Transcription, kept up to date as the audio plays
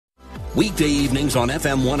Weekday evenings on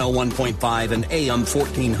FM 101.5 and AM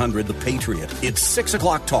 1400 The Patriot. It's 6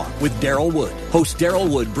 o'clock talk with Daryl Wood. Host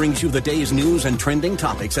Daryl Wood brings you the day's news and trending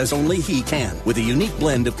topics as only he can, with a unique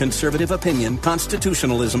blend of conservative opinion,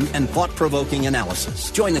 constitutionalism, and thought-provoking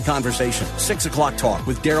analysis. Join the conversation. 6 o'clock talk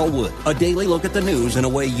with Daryl Wood. A daily look at the news in a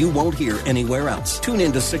way you won't hear anywhere else. Tune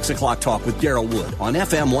in to 6 o'clock talk with Daryl Wood on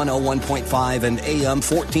FM 101.5 and AM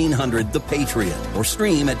 1400 The Patriot, or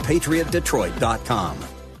stream at patriotdetroit.com.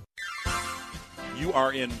 You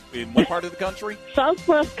are in what part of the country?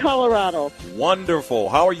 Southwest Colorado. Wonderful.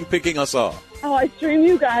 How are you picking us up? Oh, I stream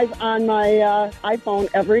you guys on my iPhone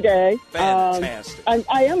every day. Fantastic.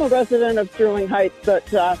 I am a resident of Sterling Heights,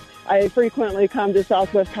 but I frequently come to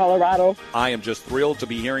Southwest Colorado. I am just thrilled to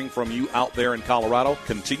be hearing from you out there in Colorado.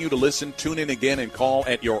 Continue to listen, tune in again, and call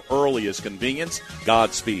at your earliest convenience.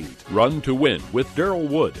 Godspeed. Run to Win with Daryl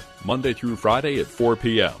Wood, Monday through Friday at 4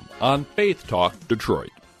 p.m. on Faith Talk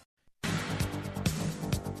Detroit.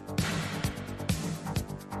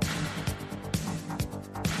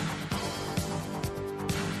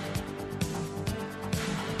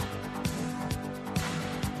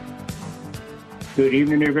 Good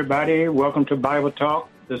evening, everybody. Welcome to Bible Talk.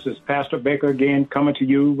 This is Pastor Baker again, coming to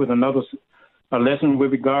you with another lesson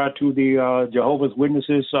with regard to the Jehovah's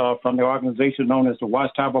Witnesses from the organization known as the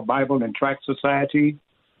Watchtower Bible and Tract Society.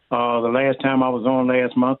 The last time I was on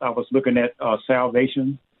last month, I was looking at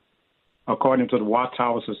salvation according to the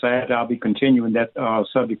Watchtower Society. I'll be continuing that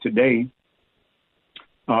subject today.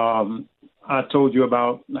 I told you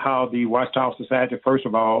about how the Watchtower Society, first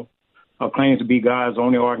of all, claims to be God's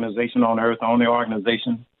only organization on earth, the only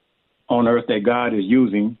organization on earth that God is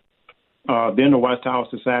using. Then the Watchtower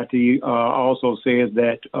Society also says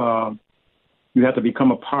that you have to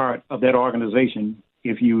become a part of that organization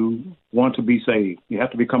if you want to be saved. You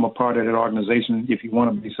have to become a part of that organization if you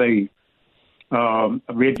want to be saved. I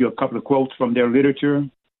read you a couple of quotes from their literature.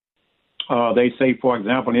 They say, for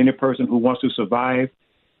example, any person who wants to survive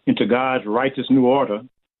into God's righteous new order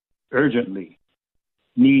urgently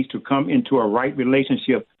needs to come into a right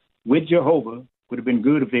relationship with Jehovah. Would have been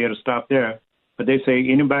good if they had stopped there. But they say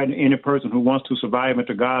any person who wants to survive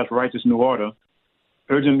into God's righteous new order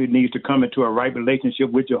urgently needs to come into a right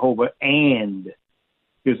relationship with Jehovah and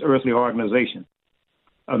his earthly organization.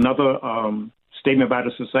 Another statement by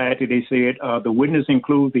the society, they said, the witness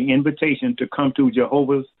includes the invitation to come to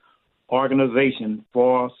Jehovah's organization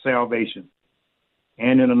for salvation.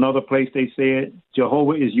 And in another place, they said,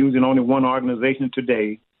 Jehovah is using only one organization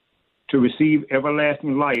today to receive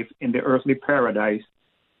everlasting life in the earthly paradise.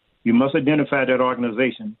 You must identify that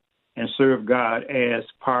organization and serve God as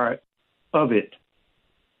part of it.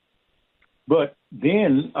 But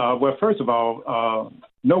then, first of all,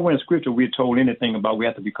 nowhere in Scripture we're told anything about we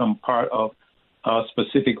have to become part of a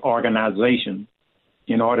specific organization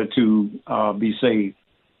in order to be saved.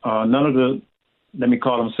 None of the, let me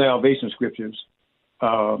call them salvation scriptures,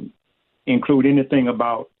 include anything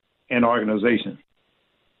about an organization.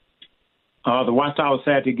 The Watchtower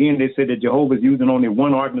Society, again, they said that Jehovah is using only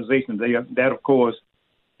one organization. That, of course,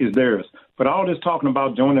 is theirs. But all this talking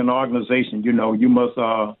about joining an organization, you know, you must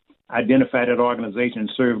identify that organization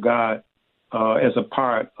and serve God as a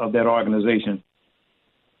part of that organization.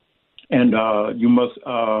 And you must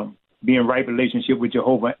be in right relationship with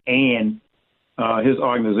Jehovah and his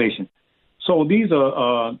organization. So these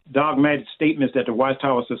are dogmatic statements that the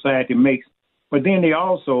Watchtower Society makes, but then they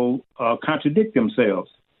also contradict themselves.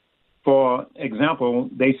 For example,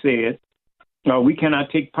 they said, we cannot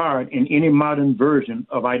take part in any modern version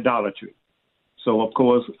of idolatry. So, of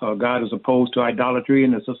course, God is opposed to idolatry,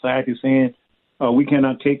 and the society is saying we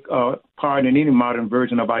cannot take part in any modern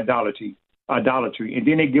version of idolatry. And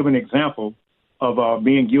then they give an example of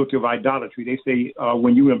being guilty of idolatry. They say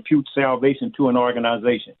when you impute salvation to an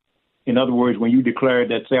organization. In other words, when you declare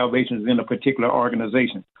that salvation is in a particular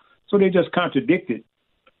organization. So they just contradicted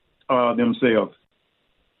themselves.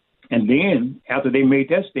 And then after they made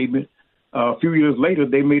that statement, a few years later,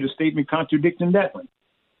 they made a statement contradicting that one.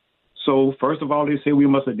 So first of all, they say we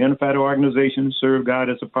must identify the organization, serve God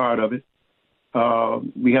as a part of it.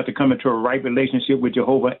 We have to come into a right relationship with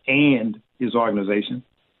Jehovah and his organization.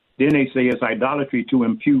 Then they say it's idolatry to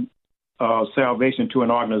impute salvation to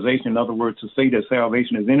an organization. In other words, to say that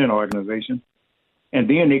salvation is in an organization. And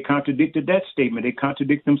then they contradicted that statement. They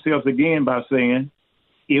contradict themselves again by saying,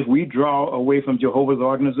 if we draw away from Jehovah's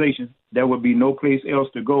organization, there would be no place else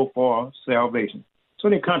to go for salvation. So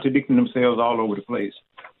they're contradicting themselves all over the place.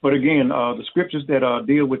 But again, the scriptures that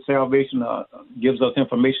deal with salvation gives us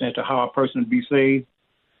information as to how a person be saved,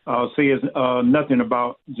 says nothing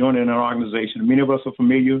about joining an organization. Many of us are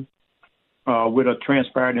familiar with a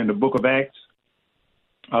transpired in the book of Acts.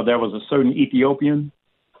 There was a certain Ethiopian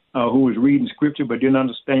who was reading scripture but didn't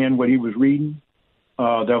understand what he was reading.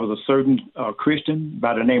 There was a certain Christian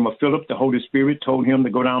by the name of Philip. The Holy Spirit told him to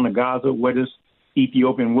go down to Gaza where this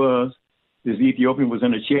Ethiopian was. This Ethiopian was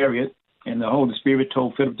in a chariot, and the Holy Spirit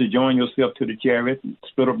told Philip to join yourself to the chariot.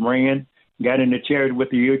 Philip ran, got in the chariot with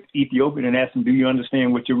the Ethiopian and asked him, do you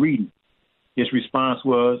understand what you're reading? His response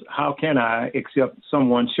was, how can I except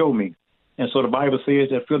someone show me? And so the Bible says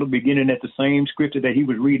that Philip, beginning at the same scripture that he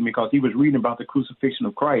was reading, because he was reading about the crucifixion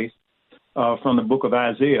of Christ from the book of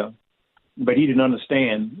Isaiah, but he didn't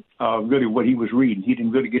understand really what he was reading. He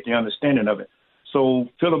didn't really get the understanding of it. So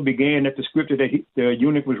Philip began at the scripture that the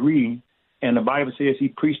eunuch was reading, and the Bible says he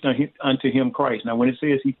preached unto him Christ. Now, when it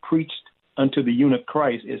says he preached unto the eunuch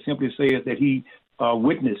Christ, it simply says that he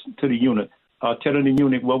witnessed to the eunuch, telling the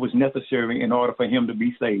eunuch what was necessary in order for him to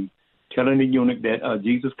be saved, telling the eunuch that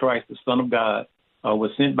Jesus Christ, the Son of God,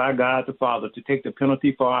 was sent by God the Father to take the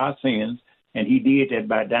penalty for our sins, and he did that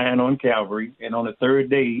by dying on Calvary. And on the third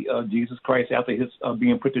day, Jesus Christ, after his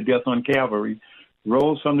being put to death on Calvary,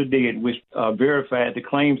 rose from the dead, which verified the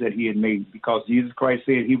claims that he had made, because Jesus Christ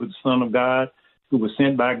said he was the Son of God, who was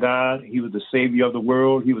sent by God. He was the Savior of the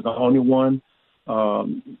world. He was the only one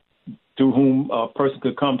through whom a person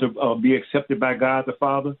could come to be accepted by God the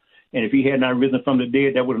Father. And if he had not risen from the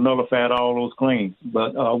dead, that would have nullified all those claims.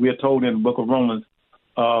 But we are told in the book of Romans,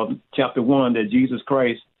 chapter 1, that Jesus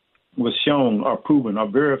Christ was shown or proven or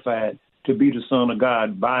verified to be the Son of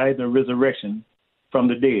God by the resurrection from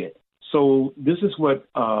the dead. So this is what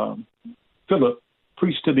Philip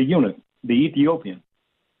preached to the eunuch, the Ethiopian,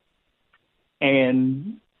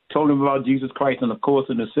 and told him about Jesus Christ and, of course,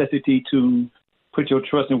 the necessity to put your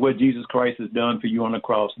trust in what Jesus Christ has done for you on the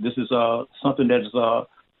cross. This is something that is a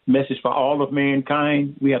message for all of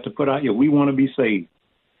mankind. We have to put out here, we want to be saved.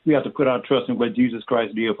 We have to put our trust in what Jesus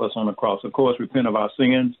Christ did for us on the cross. Of course, repent of our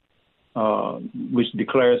sins, which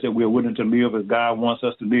declares that we're willing to live as God wants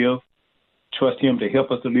us to live, trust him to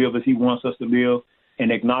help us to live as he wants us to live,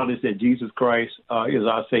 and acknowledge that Jesus Christ is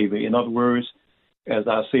our Savior. In other words, as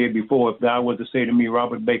I said before, if God was to say to me,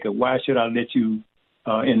 Robert Baker, why should I let you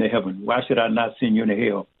into heaven? Why should I not send you into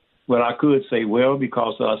hell? Well, I could say, well,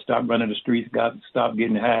 because I stopped running the streets, stopped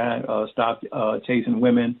getting high, stopped chasing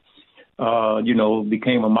women,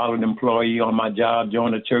 became a model employee on my job,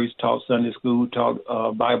 joined a church, taught Sunday school,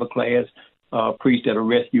 taught Bible class, preached at a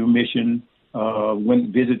rescue mission,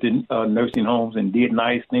 went visited nursing homes and did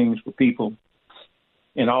nice things for people.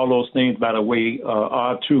 And all those things, by the way,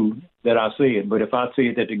 are true that I said. But if I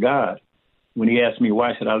said that to God, when he asked me,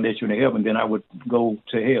 why should I let you into heaven, then I would go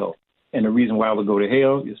to hell. And the reason why I would go to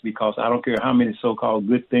hell is because I don't care how many so-called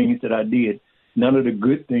good things that I did. None of the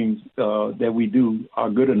good things that we do are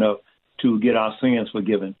good enough to get our sins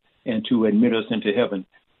forgiven and to admit us into heaven.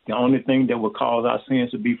 The only thing that will cause our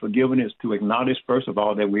sins to be forgiven is to acknowledge, first of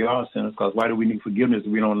all, that we are sinners, because why do we need forgiveness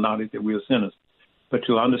if we don't acknowledge that we are sinners? But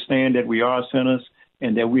to understand that we are sinners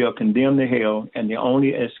and that we are condemned to hell, and the only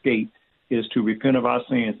escape is to repent of our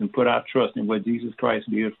sins and put our trust in what Jesus Christ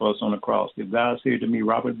did for us on the cross. If God said to me,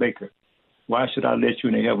 Robert Baker, why should I let you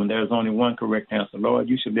into heaven? There's only one correct answer. Lord,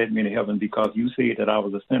 you should let me into heaven because you said that I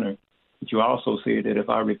was a sinner. But you also said that if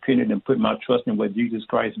I repented and put my trust in what Jesus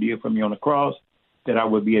Christ did for me on the cross, that I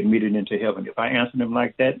would be admitted into heaven. If I answered him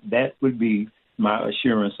like that, that would be my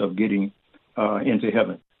assurance of getting into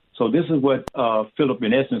heaven. So this is what Philip,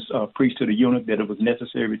 in essence, preached to the eunuch, that it was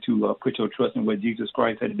necessary to put your trust in what Jesus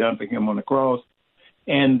Christ had done for him on the cross.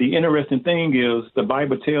 And the interesting thing is the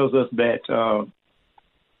Bible tells us that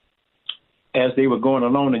as they were going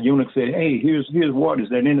along, the eunuch said, hey, here's water. Is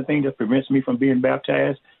there anything that prevents me from being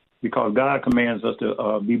baptized? Because God commands us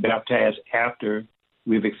to be baptized after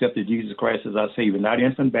we've accepted Jesus Christ as our Savior. Not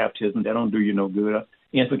infant baptism. That don't do you no good.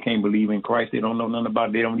 Infant can't believe in Christ. They don't know nothing about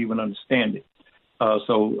it. They don't even understand it.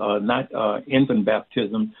 Not infant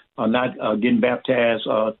baptism, not getting baptized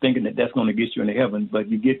thinking that that's going to get you into heaven, but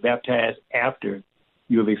you get baptized after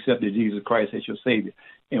you have accepted Jesus Christ as your Savior.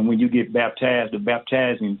 And when you get baptized, the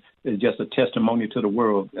baptizing is just a testimony to the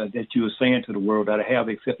world that you are saying to the world that I have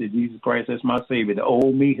accepted Jesus Christ as my Savior. The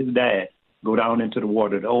old me has died. Go down into the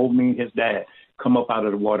water. The old me has died. Come up out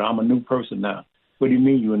of the water. I'm a new person now. What do you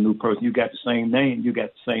mean you're a new person? You got the same name. You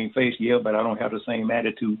got the same face. Yeah, but I don't have the same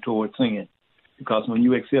attitude towards sin. Because when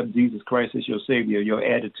you accept Jesus Christ as your Savior, your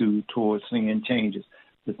attitude towards sin changes.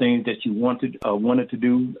 The things that you wanted to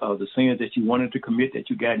do, the sins that you wanted to commit that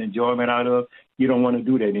you got enjoyment out of, you don't want to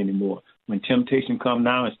do that anymore. When temptation comes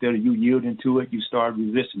now, instead of you yielding to it, you start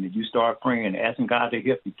resisting it. You start praying, asking God to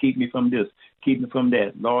help you. Keep me from this. Keep me from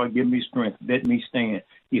that. Lord, give me strength. Let me stand.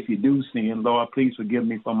 If you do sin, Lord, please forgive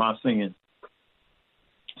me for my sins.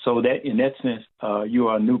 So that in that sense, you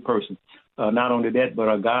are a new person. Not only that,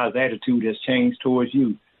 but God's attitude has changed towards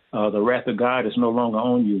you. The wrath of God is no longer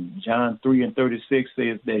on you. John 3:36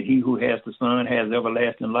 says that he who has the Son has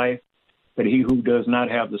everlasting life, but he who does not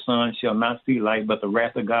have the Son shall not see life, but the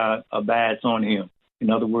wrath of God abides on him. In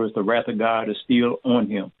other words, the wrath of God is still on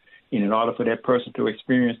him. And in order for that person to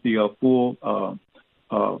experience the full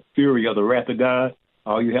fury of the wrath of God,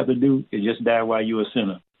 all you have to do is just die while you're a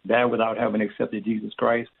sinner. Die without having accepted Jesus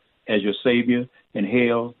Christ as your Savior, and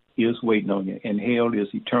hell is waiting on you. And hell is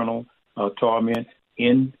eternal torment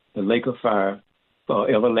in the lake of fire for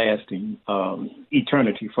everlasting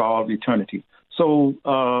eternity, for all of eternity. So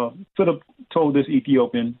Philip told this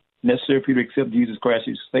Ethiopian, necessary for you to accept Jesus Christ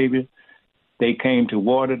as Savior. They came to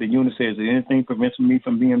water. The eunuch says, is there anything prevents me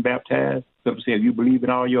from being baptized? Philip said, if you believe in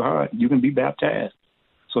all your heart, you can be baptized.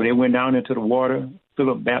 So they went down into the water.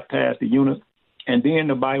 Philip baptized the eunuch. And then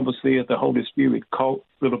the Bible says the Holy Spirit caught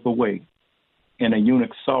Philip away, and the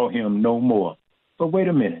eunuch saw him no more. But wait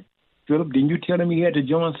a minute. Philip, didn't you tell him he had to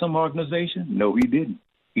join some organization? No, he didn't.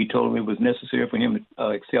 He told him it was necessary for him to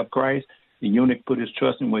accept Christ. The eunuch put his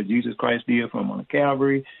trust in what Jesus Christ did for him on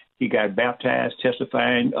Calvary. He got baptized,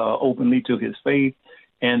 testifying openly to his faith,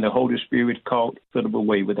 and the Holy Spirit caught Philip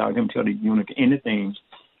away without him telling the eunuch anything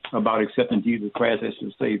about accepting Jesus Christ as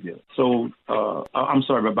his Savior. So I'm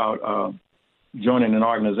sorry about joining an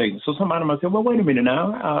organization. So somebody might say, well, wait a minute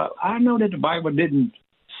now. I know that the Bible didn't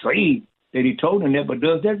say that he told him that, but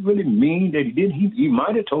does that really mean that he did? He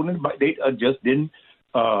might have told him, but they just didn't,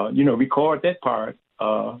 record that part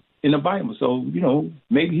in the Bible. So,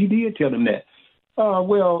 maybe he did tell him that.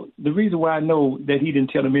 Well, the reason why I know that he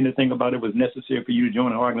didn't tell him anything about it was necessary for you to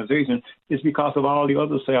join an organization is because of all the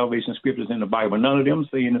other salvation scriptures in the Bible. None of them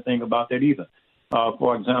say anything about that either.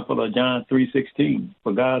 For example, John 3:16,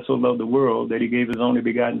 for God so loved the world that he gave his only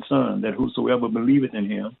begotten Son, that whosoever believeth in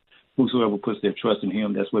him, whosoever puts their trust in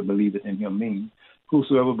him, that's what believeth in him means.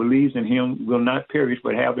 Whosoever believes in him will not perish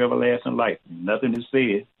but have everlasting life. Nothing is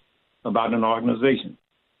said about an organization.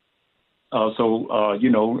 Romans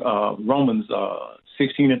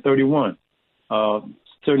 16:31,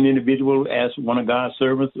 certain individual asked one of God's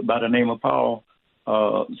servants by the name of Paul,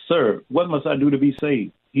 sir, what must I do to be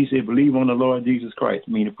saved? He said, believe on the Lord Jesus Christ,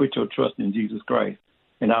 meaning put your trust in Jesus Christ,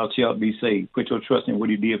 and thou shalt be saved. Put your trust in what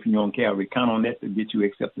he did for you on Calvary. Count on that to get you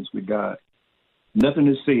acceptance with God. Nothing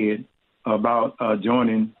is said about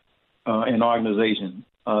joining an organization.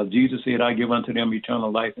 Jesus said, I give unto them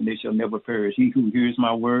eternal life, and they shall never perish. He who hears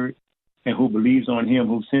my word and who believes on him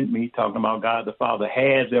who sent me, talking about God the Father,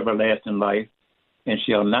 has everlasting life and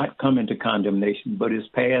shall not come into condemnation, but is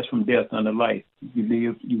passed from death unto life.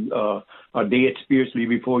 You are dead spiritually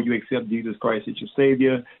before you accept Jesus Christ as your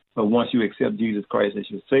Savior. But once you accept Jesus Christ as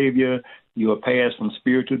your Savior, you are passed from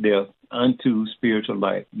spiritual death unto spiritual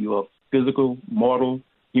life. You are a physical, mortal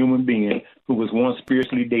human being who was once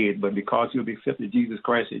spiritually dead, but because you have accepted Jesus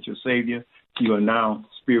Christ as your Savior, you are now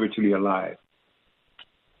spiritually alive.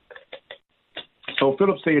 So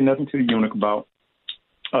Philip said nothing to the eunuch about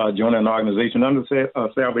joining an organization. None of the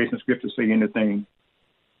salvation scriptures say anything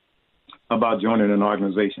about joining an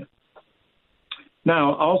organization.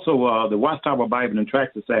 Now, also, the Watchtower Bible and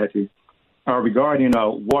Tract Society are regarding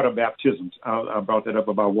water baptisms. I brought that up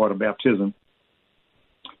about water baptism.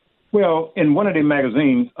 Well, in one of their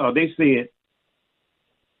magazines, they said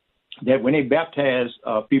that when they baptize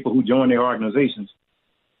people who join their organizations,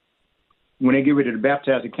 when they get ready to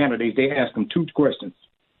baptize the candidates, they ask them two questions.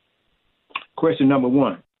 Question number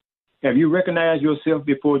one, have you recognized yourself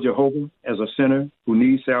before Jehovah as a sinner who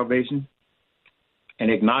needs salvation and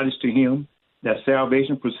acknowledged to him that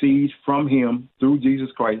salvation proceeds from him through Jesus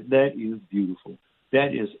Christ? That is beautiful.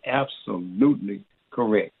 That is absolutely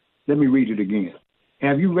correct. Let me read it again.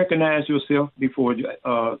 Have you recognized yourself before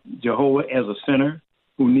Jehovah as a sinner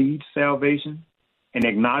who needs salvation and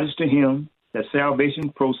acknowledged to him that salvation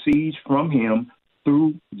proceeds from him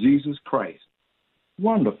through Jesus Christ?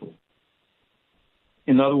 Wonderful.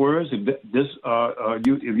 In other words,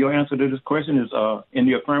 if your answer to this question is in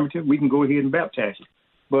the affirmative, we can go ahead and baptize you.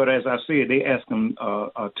 But as I said, they asked them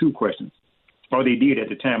two questions, or they did at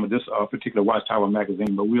the time of this particular Watchtower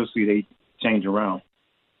magazine, but we'll see they change around.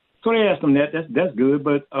 So they asked them that. That's good.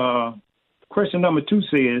 But question number two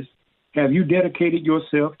says, have you dedicated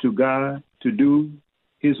yourself to God to do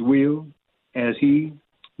his will as he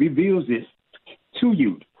reveals it to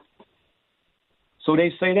you? So they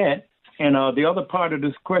say that. And the other part of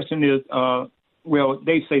this question is,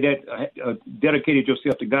 they say that dedicated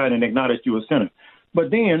yourself to God and acknowledged you a sinner.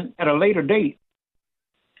 But then at a later date,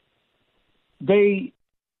 they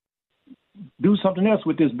do something else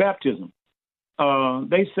with this baptism.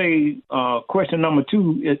 they say question number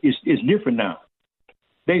 2 is different now.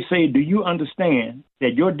 They say, do you understand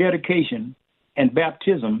that your dedication and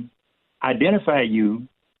baptism identify you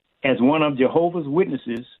as one of Jehovah's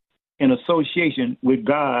Witnesses in association with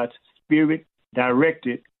God's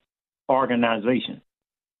Spirit-directed organization?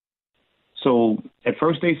 So at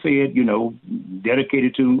first they said,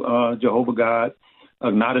 dedicated to Jehovah God,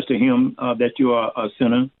 acknowledge to him that you are a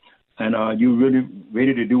sinner, and you're really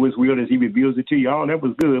ready to do his will as he reveals it to you. All that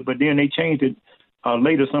was good, but then they changed it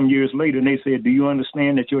later, some years later, and they said, do you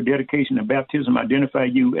understand that your dedication and baptism identify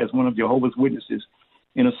you as one of Jehovah's Witnesses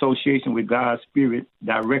in association with God's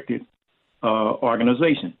Spirit-directed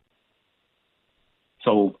organization?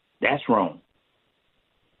 So that's wrong.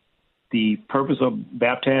 The purpose of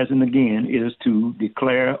baptizing again is to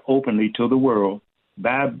declare openly to the world,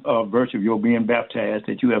 by virtue of your being baptized,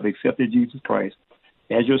 that you have accepted Jesus Christ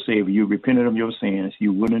as your Savior. You repented of your sins.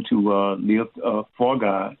 You're willing to live for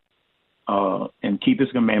God and keep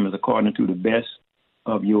his commandments according to the best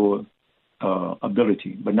of your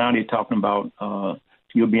ability. But now they're talking about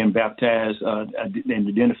you being baptized and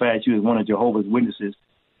identifies you as one of Jehovah's Witnesses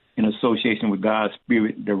in association with God's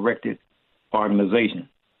Spirit-directed organization.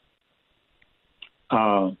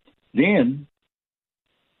 Then,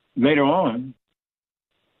 later on,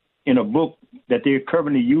 in a book that they're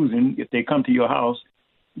currently using, if they come to your house,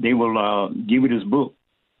 they will give you this book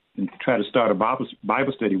and try to start a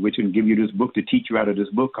Bible study, which will give you this book to teach you out of this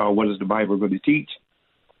book called What Does the Bible Really Teach?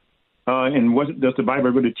 And what does the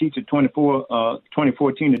Bible really teach? The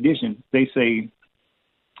 2014 edition, they say,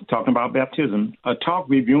 talking about baptism, a talk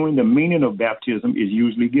reviewing the meaning of baptism is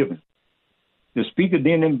usually given. The speaker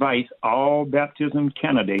then invites all baptism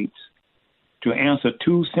candidates to answer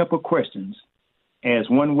 2 simple questions as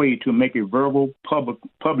one way to make a verbal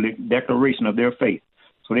public declaration of their faith.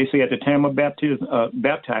 So they say at the time of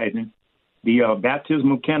baptizing, the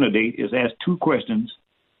baptismal candidate is asked 2 questions,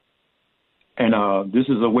 and this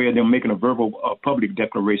is a way of them making a verbal public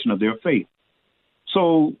declaration of their faith.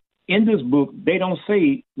 So in this book, they don't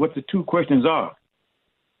say what the 2 questions are,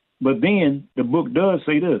 but then the book does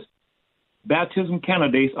say this: baptism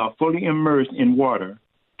candidates are fully immersed in water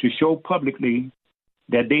to show publicly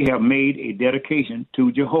that they have made a dedication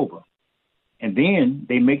to Jehovah. And then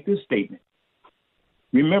they make this statement.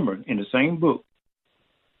 Remember, in the same book,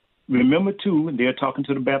 remember too, and they're talking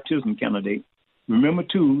to the baptism candidate, remember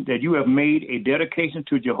too that you have made a dedication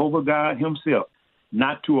to Jehovah God himself,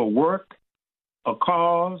 not to a work, a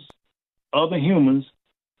cause, other humans,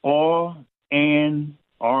 or an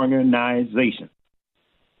organization.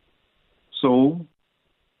 So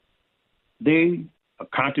they are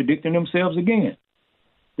contradicting themselves again.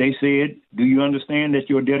 They said, do you understand that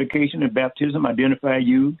your dedication and baptism identify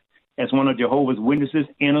you as one of Jehovah's Witnesses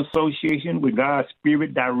in association with God's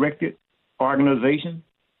Spirit-directed organization?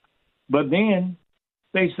 But then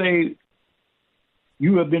they say,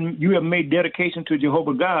 you have made dedication to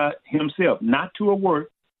Jehovah God himself, not to a work,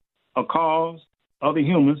 a cause, other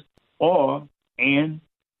humans, or an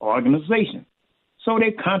organization. So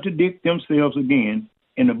they contradict themselves again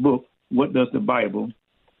in the book, What Does the Bible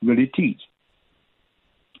Really Teach?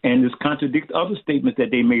 And this contradicts other statements that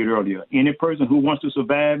they made earlier. Any person who wants to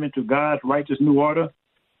survive into God's righteous new order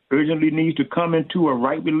urgently needs to come into a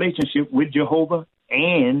right relationship with Jehovah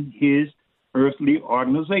and his earthly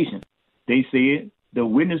organization. They said the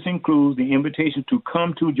witness includes the invitation to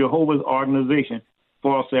come to Jehovah's organization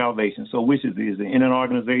for salvation. So which is it in an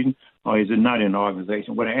organization or is it not in an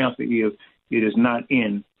organization? Well, the answer is it is not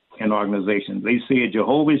in an organization. They said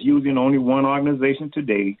Jehovah is using only one organization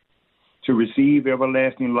today to receive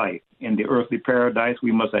everlasting life. In the earthly paradise,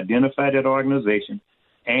 we must identify that organization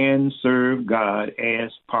and serve God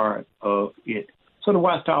as part of it. So the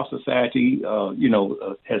Watchtower Society,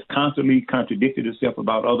 has constantly contradicted itself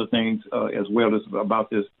about other things as well as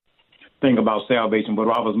about this thing about salvation. But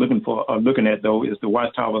what I was looking at, though, is the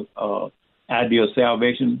Watchtower idea of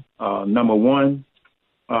salvation. Number one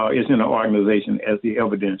is in an organization, as the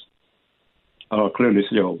evidence clearly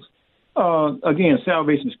shows. Again,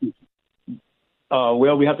 salvation is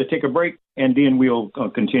we have to take a break, and then we'll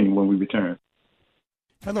continue when we return.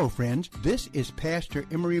 Hello, friends. This is Pastor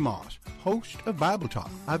Emery Moss, host of Bible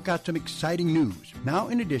Talk. I've got some exciting news. Now,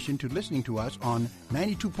 in addition to listening to us on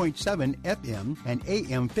 92.7 FM and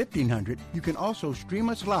AM 1500, you can also stream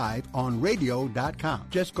us live on radio.com.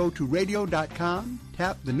 Just go to radio.com,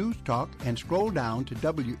 tap the News Talk, and scroll down to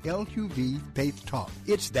WLQV Faith Talk.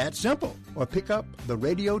 It's that simple. Or pick up the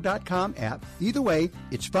radio.com app. Either way,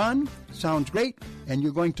 it's fun, sounds great, and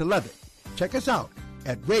you're going to love it. Check us out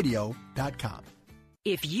at radio.com.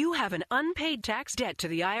 If you have an unpaid tax debt to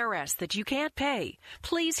the IRS that you can't pay,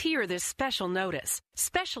 please hear this special notice.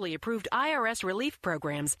 Specially approved IRS relief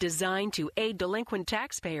programs designed to aid delinquent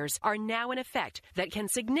taxpayers are now in effect that can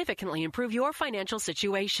significantly improve your financial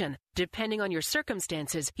situation. Depending on your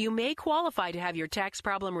circumstances, you may qualify to have your tax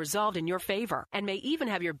problem resolved in your favor and may even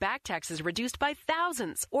have your back taxes reduced by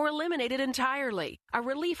thousands or eliminated entirely. A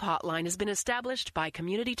relief hotline has been established by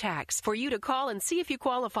Community Tax for you to call and see if you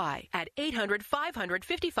qualify at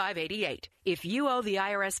 800-500-5588. If you owe the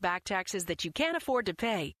IRS back taxes that you can't afford to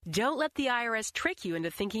pay, don't let the IRS trick you into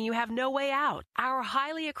thinking you have no way out. Our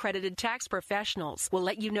highly accredited tax professionals will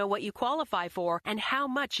let you know what you qualify for and how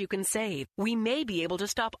much you can save. We may be able to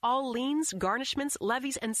stop all liens, garnishments,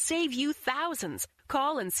 levies, and save you thousands.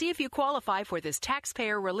 Call and see if you qualify for this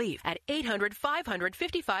taxpayer relief at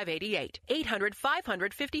 800-500-5588.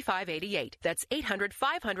 800-500-5588. That's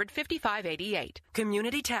 800-500-5588.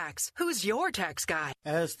 Community Tax. Who's your tax guy?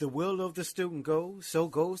 As the will of the student goes, so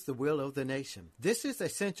goes the will of the nation. This is the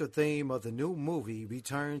central theme of the new movie,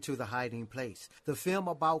 Return to the Hiding Place. The film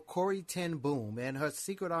about Corrie ten Boom and her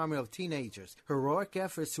secret army of teenagers, heroic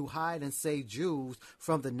efforts to hide and save Jews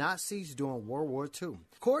from the Nazis during World War II.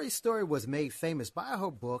 Corrie's story was made famous by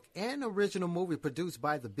her book and original movie produced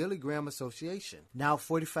by the Billy Graham Association. Now,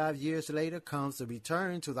 45 years later, comes the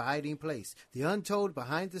Return to the Hiding Place, the untold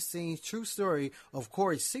behind-the-scenes true story of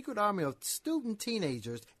Corrie's secret army of student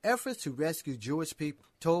teenagers' efforts to rescue Jewish people.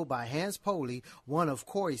 Told by Hans Poley, one of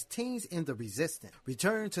Corrie's teens in the resistance.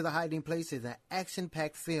 Return to the Hiding Place is an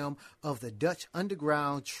action-packed film of the Dutch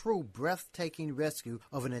underground, true breathtaking rescue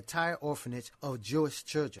of an entire orphanage of Jewish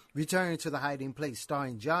children. Return to the Hiding Place,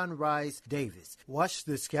 starring John Rhys Davies. Watch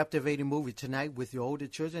this captivating movie tonight with your older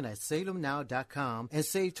children at salemnow.com and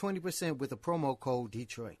save 20% with the promo code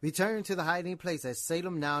Detroit. Return to the Hiding Place at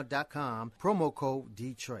salemnow.com, promo code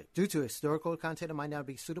Detroit. Due to historical content, it might not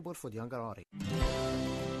be suitable for the younger audience.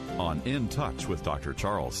 On In Touch with Dr.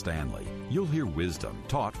 Charles Stanley, you'll hear wisdom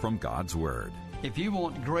taught from God's Word. If you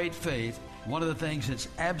want great faith, one of the things that's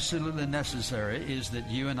absolutely necessary is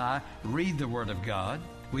that you and I read the Word of God.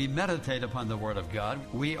 We meditate upon the Word of God.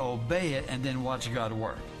 We obey it and then watch God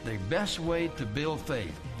work. The best way to build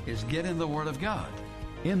faith is get in the Word of God.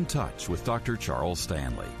 In Touch with Dr. Charles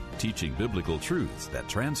Stanley, teaching biblical truths that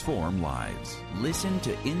transform lives. Listen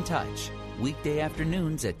to In Touch, weekday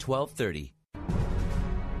afternoons at 12:30.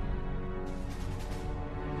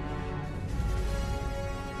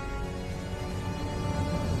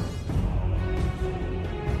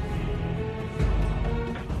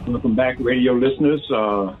 Welcome back, radio listeners.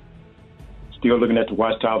 Still looking at the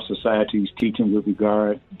Watchtower Society's teaching with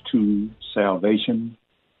regard to salvation.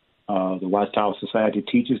 The Watchtower Society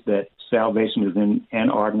teaches that salvation is in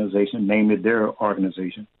an organization, namely their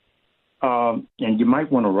organization. And you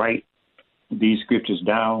might want to write these scriptures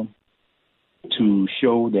down to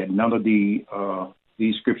show that none of these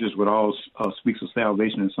scriptures would all speaks of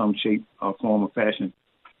salvation in some shape, form, or fashion.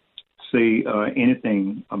 Say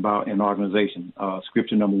anything about an organization.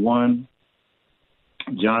 Scripture number 1,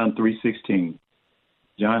 John 3:16.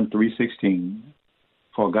 John 3:16.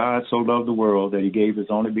 For God so loved the world that he gave his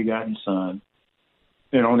only begotten Son.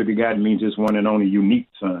 And only begotten means his one and only unique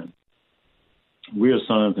Son. We are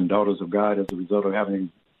sons and daughters of God as a result of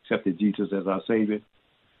having accepted Jesus as our Savior.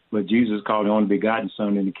 But Jesus is called the only begotten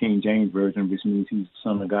Son in the King James Version, which means he's the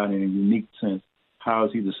Son of God in a unique sense. How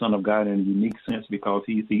is he the Son of God in a unique sense? Because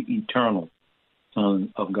he's the eternal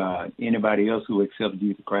Son of God. Anybody else who accepts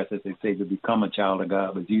Jesus Christ as their Savior become a child of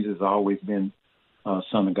God, but Jesus has always been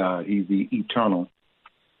Son of God. He's the eternal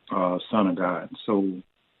Son of God. So,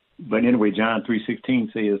 but anyway, John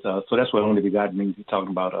 3:16 says, so that's what only begotten means. He's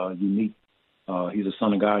talking about unique. He's a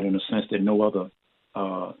Son of God in a sense that no other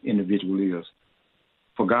individual is.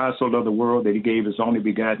 For God so loved the world that he gave his only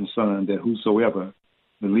begotten Son, that whosoever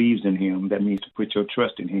believes in him, that means to put your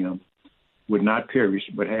trust in him, would not perish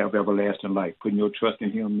but have everlasting life. Putting your trust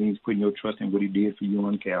in him means putting your trust in what he did for you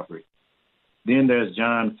on Calvary. Then there's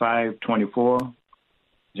John 5:24.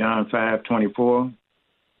 John 5:24.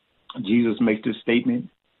 Jesus makes this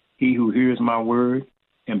statement: he who hears my word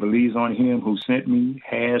and believes on him who sent me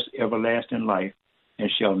has everlasting life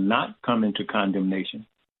and shall not come into condemnation,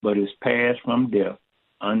 but is passed from death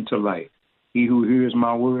unto life. He who hears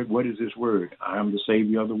my word, what is this word? I am the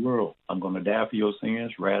Savior of the world. I'm going to die for your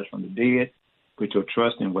sins, rise from the dead. Put your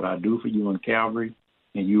trust in what I do for you on Calvary,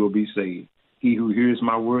 and you will be saved. He who hears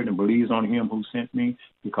my word and believes on him who sent me,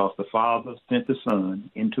 because the Father sent the Son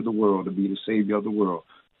into the world to be the Savior of the world.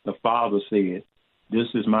 The Father said,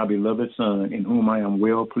 this is my beloved Son, in whom I am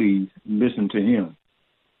well pleased. Listen to him.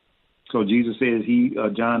 So Jesus says,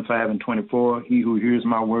 John 5:24, he who hears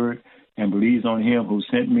my word and believes on him who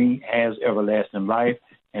sent me has everlasting life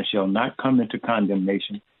and shall not come into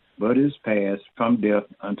condemnation, but is passed from death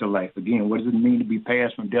unto life. Again, what does it mean to be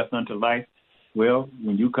passed from death unto life? Well,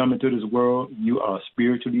 when you come into this world, you are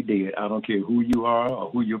spiritually dead. I don't care who you are or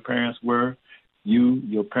who your parents were. You,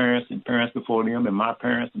 your parents and parents before them, and my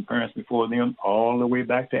parents and parents before them, all the way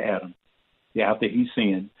back to Adam, after he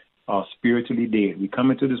sinned, are spiritually dead. We come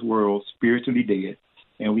into this world spiritually dead,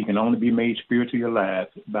 and we can only be made spiritually alive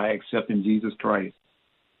by accepting Jesus Christ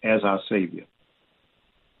as our Savior.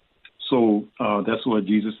 So that's what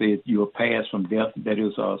Jesus said. You are passed from death, that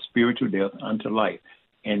is spiritual death, unto life.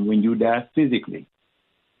 And when you die physically,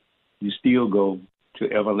 you still go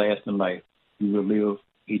to everlasting life. You will live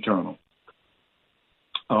eternal.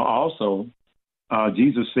 Also,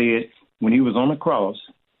 Jesus said when he was on the cross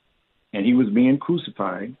and he was being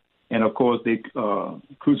crucified, and of course they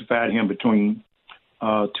crucified him between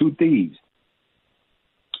two thieves.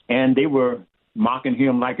 And they were mocking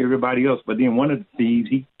him like everybody else. But then one of the thieves,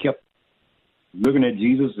 he kept looking at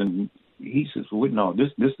Jesus, and he says, well, no,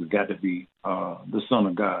 this has got to be the Son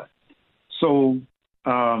of God. So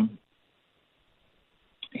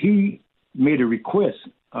he made a request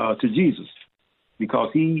to Jesus,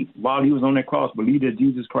 because he, while he was on that cross, believed that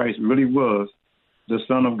Jesus Christ really was the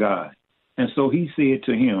Son of God. And so he said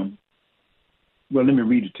to him, well, let me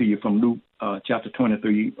read it to you from Luke chapter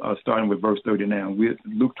 23, starting with verse 39.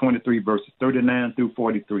 Luke 23, verses 39 through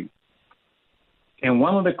 43. And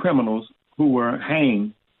one of the criminals who were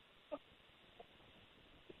hanged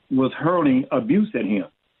was hurling abuse at him,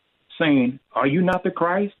 saying, are you not the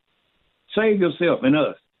Christ? Save yourself and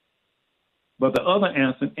us. But the other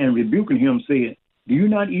answered and rebuking him said, do you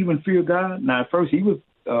not even fear God? Now, at first he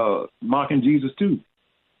was mocking Jesus too,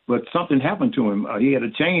 but something happened to him. He had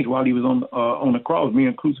a change while he was on the cross,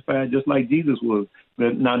 being crucified just like Jesus was.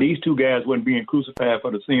 But now these two guys weren't being crucified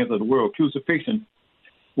for the sins of the world. Crucifixion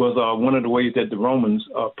was one of the ways that the Romans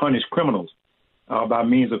punished criminals by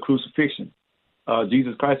means of crucifixion.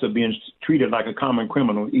 Jesus Christ was being treated like a common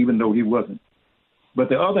criminal, even though he wasn't. But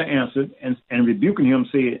the other answered and rebuking him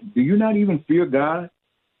said, do you not even fear God?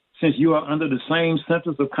 Since you are under the same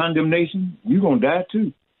sentence of condemnation, you're going to die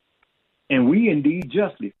too. And we indeed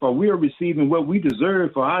justly, for we are receiving what we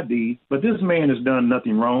deserve for our deeds, but this man has done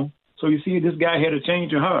nothing wrong. So you see, this guy had a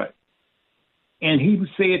change of heart. And he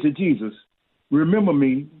said to Jesus, remember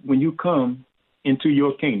me when you come into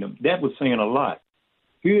your kingdom. That was saying a lot.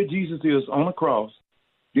 Here Jesus is on the cross.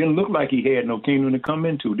 Didn't look like he had no kingdom to come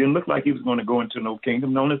into. Didn't look like he was going to go into no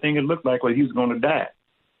kingdom. The only thing it looked like was he was going to die.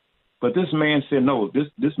 But this man said, no,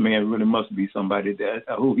 this man really must be somebody that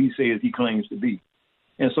who he says he claims to be.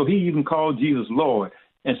 And so he even called Jesus Lord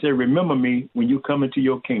and said, remember me when you come into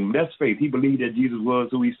your kingdom. That's faith. He believed that Jesus was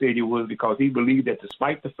who he said he was, because he believed that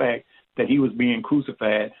despite the fact that he was being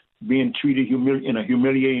crucified, being treated in a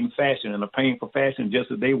humiliating fashion, in a painful fashion,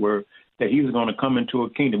 just as they were, that he was going to come into a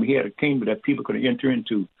kingdom. He had a kingdom that people could enter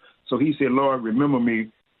into. So he said, Lord, remember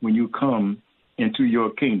me when you come into your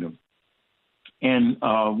kingdom. And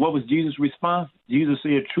what was Jesus' response? Jesus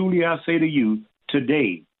said, truly I say to you,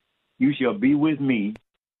 today you shall be with me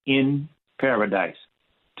in paradise.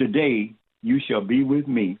 Today you shall be with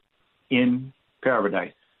me in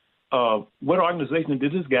paradise. What organization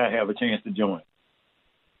did this guy have a chance to join?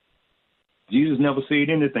 Jesus never said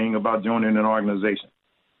anything about joining an organization.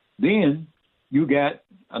 Then you got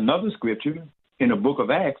another scripture in the book of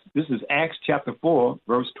Acts. This is Acts chapter 4,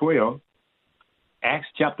 verse 12. Acts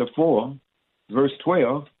chapter 4, verse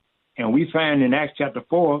 12. And we find in Acts chapter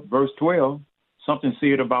 4, verse 12, something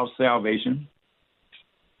said about salvation,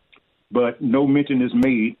 but no mention is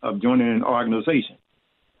made of joining an organization.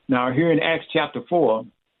 Now, here in Acts chapter 4,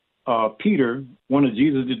 Peter, one of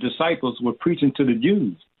Jesus' disciples, was preaching to the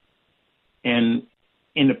Jews. And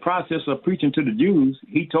in the process of preaching to the Jews,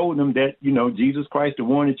 he told them that, Jesus Christ, the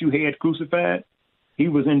one that you had crucified, he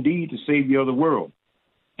was indeed the Savior of the world.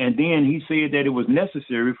 And then he said that it was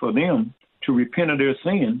necessary for them to repent of their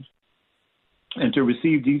sins and to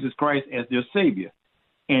receive Jesus Christ as their Savior.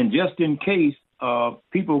 And just in case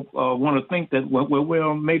people want to think that,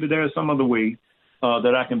 well, maybe there's some other way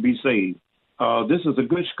that I can be saved. This is a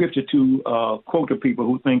good scripture to quote to people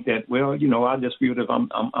who think that, well, I just feel that if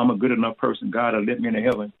I'm a good enough person, God will let me into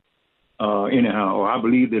heaven anyhow. Or I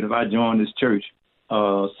believe that if I join this church,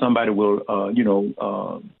 somebody will,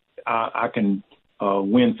 I can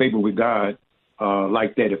win favor with God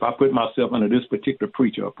like that. If I put myself under this particular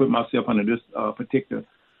preacher, or put myself under this particular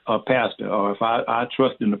pastor, or if I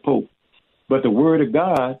trust in the Pope. But the word of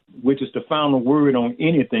God, which is the final word on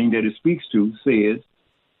anything that it speaks to, says,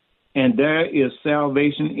 and there is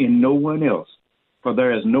salvation in no one else, for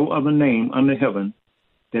there is no other name under heaven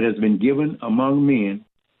that has been given among men,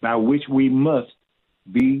 by which we must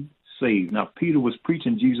be saved. Now, Peter was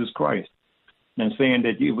preaching Jesus Christ and saying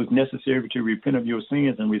that it was necessary to repent of your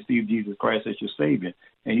sins and receive Jesus Christ as your Savior.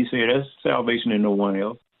 And he said, that's salvation and no one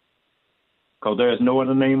else, because there is no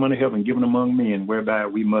other name under heaven given among men whereby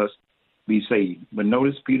we must be saved. But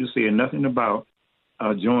notice Peter said nothing about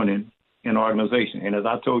joining an organization. And as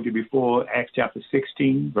I told you before, Acts chapter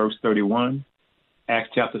 16, verse 31, Acts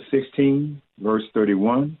chapter 16, verse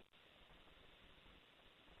 31,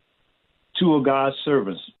 two of God's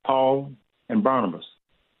servants, Paul and Barnabas,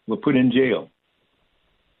 were put in jail.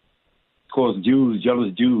 Of course,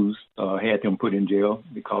 jealous Jews had them put in jail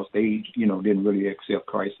because they, didn't really accept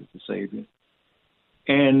Christ as the Savior.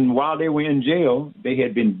 And while they were in jail, they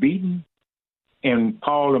had been beaten, and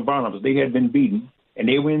Paul and Barnabas, they had been beaten, and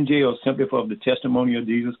they were in jail simply for the testimony of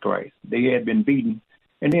Jesus Christ. They had been beaten,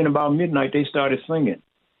 and then about midnight they started singing.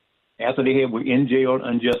 After they were in jail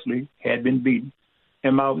unjustly, had been beaten,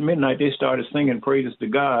 and about midnight they started singing praises to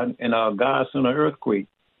God, and God sent an earthquake,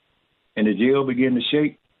 and the jail began to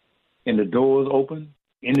shake, and the doors opened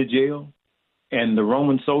in the jail, and the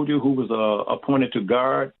Roman soldier who was appointed to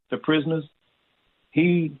guard the prisoners,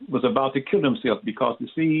 he was about to kill himself because, you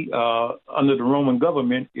see, under the Roman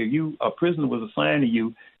government, if a prisoner was assigned to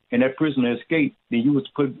you and that prisoner escaped, then you was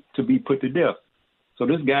put to death. So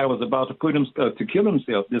this guy was about to kill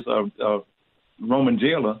himself, this Roman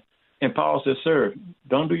jailer. And Paul said, sir,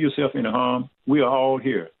 don't do yourself any harm. We are all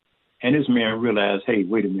here. And this man realized, hey,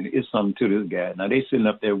 wait a minute, it's something to this guy. Now, they sitting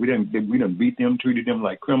up there. We didn't beat them, treated them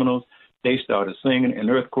like criminals. They started singing. An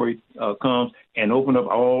earthquake comes and opened up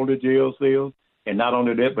all the jail cells. And not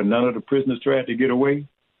only that, but none of the prisoners tried to get away.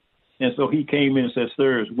 And so he came in and said,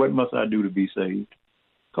 sirs, what must I do to be saved?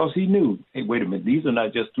 Because he knew, hey, wait a minute, these are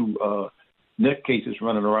not just two nutcases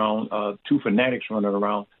running around, two fanatics running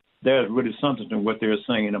around. There's really something to what they're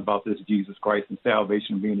saying about this Jesus Christ and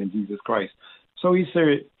salvation being in Jesus Christ. So he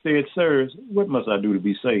said, sirs, what must I do to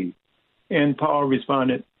be saved? And Paul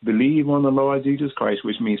responded, believe on the Lord Jesus Christ,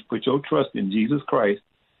 which means put your trust in Jesus Christ,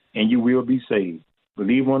 and you will be saved.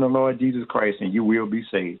 Believe on the Lord Jesus Christ, and you will be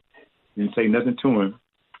saved. Didn't say nothing to him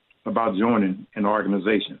about joining an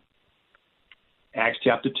organization. Acts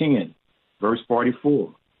chapter 10, verse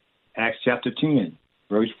 44. Acts chapter 10,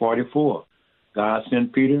 verse 44. God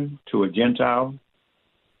sent Peter to a Gentile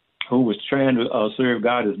who was trying to serve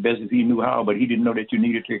God as best as he knew how, but he didn't know that you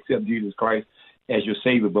needed to accept Jesus Christ as your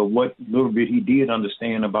Savior. But what little bit he did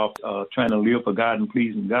understand about trying to live for God and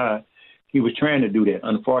pleasing God, he was trying to do that.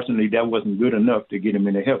 Unfortunately, that wasn't good enough to get him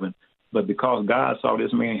into heaven. But because God saw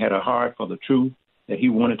this man had a heart for the truth, that he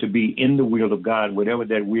wanted to be in the will of God, whatever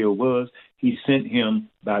that will was, he sent him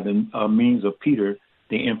by the means of Peter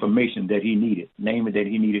the information that he needed, namely that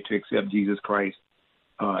he needed to accept Jesus Christ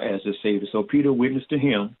as his Savior. So Peter witnessed to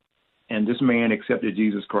him, and this man accepted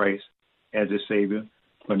Jesus Christ as his Savior,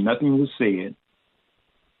 but nothing was said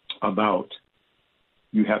about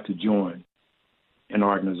you have to join an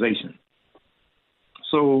organization.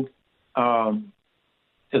 So,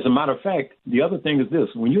 as a matter of fact, the other thing is this.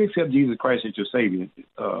 When you accept Jesus Christ as your Savior,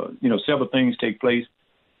 several things take place.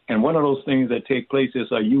 And one of those things that take place is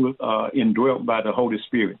you indwelt by the Holy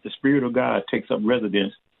Spirit. The Spirit of God takes up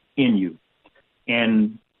residence in you.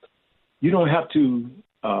 And you don't have to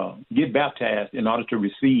get baptized in order to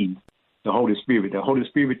receive the Holy Spirit. The Holy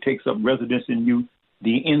Spirit takes up residence in you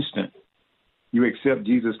the instant you accept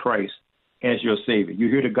Jesus Christ as your Savior. You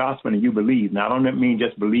hear the gospel and you believe. Now, I don't mean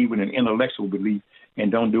just believe with an intellectual belief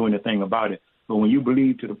and don't do anything about it. But when you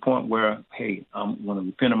believe to the point where, hey, I'm going to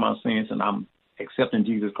repent of my sins and I'm accepting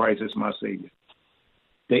Jesus Christ as my Savior,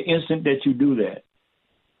 the instant that you do that,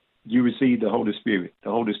 you receive the Holy Spirit. The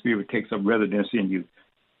Holy Spirit takes up residence in you.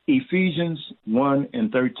 Ephesians 1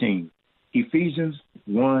 and 13. Ephesians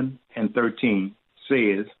 1 and 13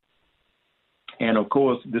 says, and of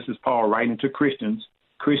course, this is Paul writing to Christians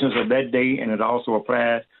of that day, and it also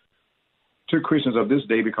applies to Christians of this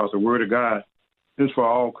day because the Word of God is for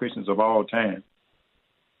all Christians of all time.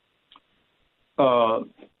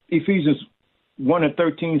 Ephesians 1 and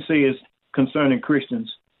 13 says concerning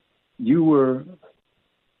Christians, you were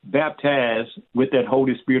baptized with that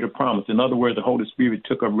Holy Spirit of promise. In other words, the Holy Spirit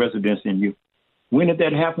took up residence in you. When did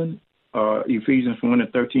that happen? Ephesians 1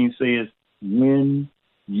 and 13 says, when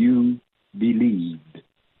you believed.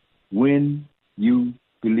 When you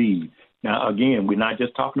believe. Now, again, we're not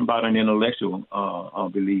just talking about an intellectual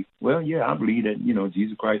belief. Well, yeah, I believe that,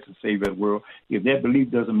 Jesus Christ is the Savior of the world. If that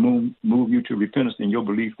belief doesn't move you to repentance, then your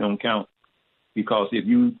belief don't count. Because if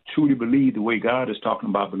you truly believe the way God is talking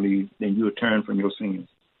about believe, then you'll turn from your sins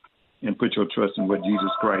and put your trust in what Jesus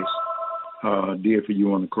Christ did for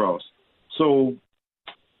you on the cross. So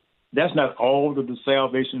that's not all of the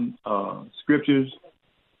salvation scriptures.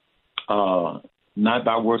 Not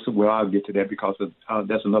by works of will. I'll get to that because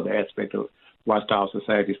that's another aspect of Watchtower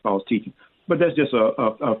Society's false teaching. But that's just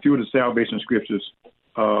a few of the salvation scriptures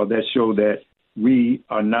that show that we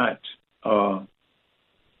are not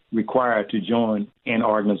required to join an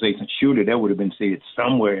organization. Surely that would have been said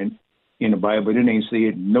somewhere in the Bible, but it ain't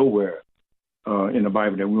said nowhere in the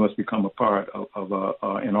Bible that we must become a part of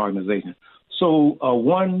an organization. So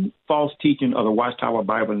one false teaching of the Watchtower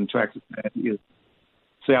Bible and Tract Society is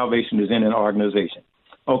salvation is in an organization.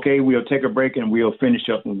 Okay, we'll take a break and we'll finish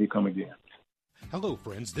up when we come again. Hello,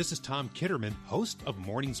 friends. This is Tom Kitterman, host of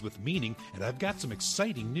Mornings with Meaning, and I've got some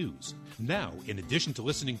exciting news. Now, in addition to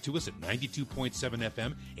listening to us at 92.7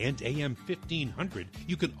 FM and AM 1500,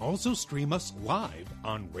 you can also stream us live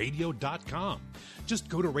on radio.com. Just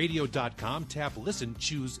go to radio.com, tap Listen,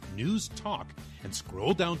 choose News Talk, and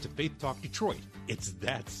scroll down to Faith Talk Detroit. It's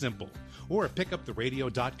that simple. Or pick up the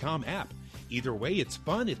radio.com app. Either way, it's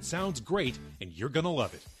fun, it sounds great, and you're going to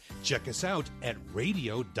love it. Check us out at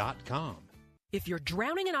radio.com. If you're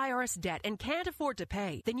drowning in IRS debt and can't afford to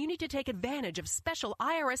pay, then you need to take advantage of special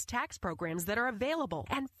IRS tax programs that are available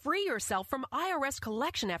and free yourself from IRS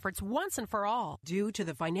collection efforts once and for all. Due to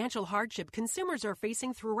the financial hardship consumers are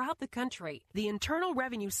facing throughout the country, the Internal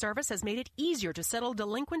Revenue Service has made it easier to settle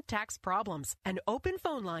delinquent tax problems. An open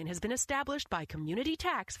phone line has been established by Community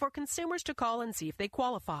Tax for consumers to call and see if they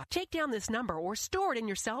qualify. Take down this number or store it in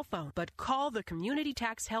your cell phone, but call the Community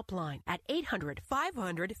Tax Helpline at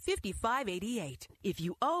 800-500-5588. If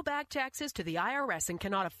you owe back taxes to the IRS and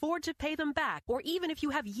cannot afford to pay them back, or even if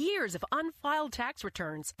you have years of unfiled tax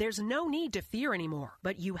returns, there's no need to fear anymore.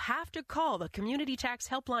 But you have to call the Community Tax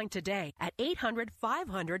Helpline today at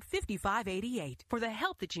 800-500-5588 for the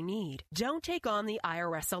help that you need. Don't take on the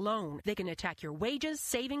IRS alone. They can attack your wages,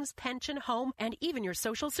 savings, pension, home, and even your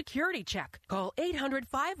Social Security check. Call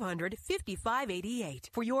 800-500-5588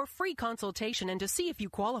 for your free consultation and to see if you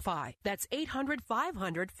qualify. That's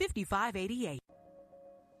 800-500-5588.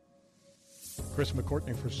 Chris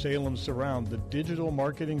McCourtney for Salem Surround, the digital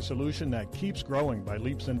marketing solution that keeps growing by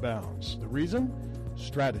leaps and bounds. The reason?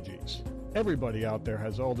 Strategies. Everybody out there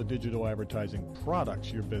has all the digital advertising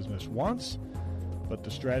products your business wants, but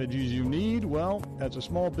the strategies you need, well, as a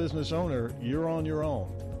small business owner, you're on your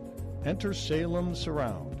own. Enter Salem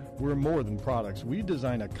Surround. We're more than products. We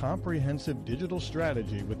design a comprehensive digital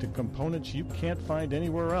strategy with the components you can't find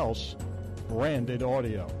anywhere else. Branded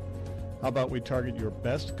audio. How about we target your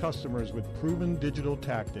best customers with proven digital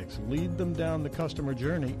tactics, lead them down the customer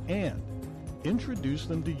journey, and introduce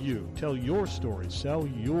them to you. Tell your story, sell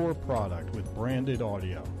your product with branded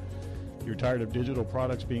audio. You're tired of digital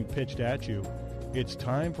products being pitched at you? It's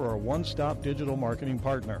time for our one-stop digital marketing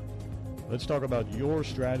partner. Let's talk about your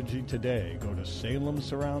strategy today. Go to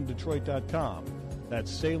SalemSurroundDetroit.com.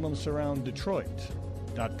 That's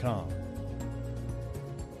SalemSurroundDetroit.com.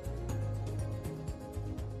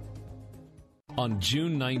 On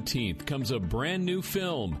June 19th comes a brand new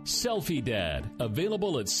film, Selfie Dad,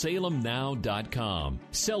 available at salemnow.com.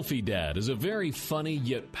 Selfie Dad is a very funny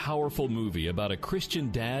yet powerful movie about a Christian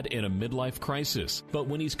dad in a midlife crisis. But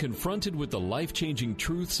when he's confronted with the life-changing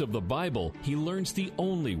truths of the Bible, he learns the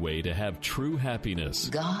only way to have true happiness.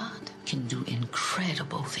 God can do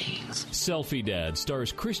incredible things. Selfie Dad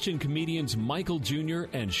stars Christian comedians Michael Jr.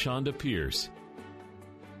 and Shonda Pierce.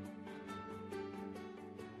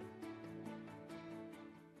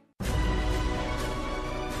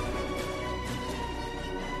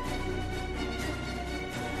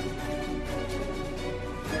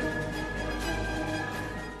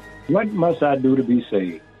 What must I do to be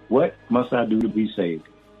saved? What must I do to be saved?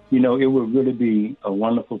 You know, it would really be a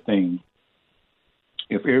wonderful thing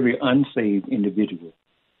if every unsaved individual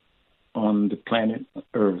on the planet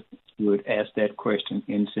Earth would ask that question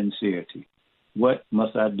in sincerity. What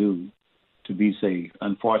must I do to be saved?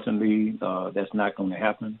 Unfortunately, that's not going to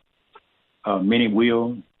happen. Many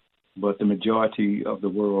will, but the majority of the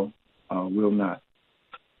world will not.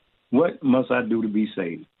 What must I do to be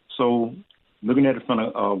saved? So, looking at it from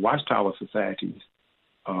a Watchtower Society's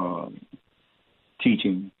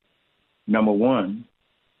teaching, number one,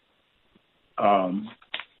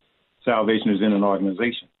 salvation is in an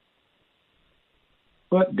organization.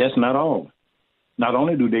 But that's not all. Not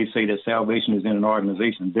only do they say that salvation is in an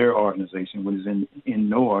organization, their organization, when it's in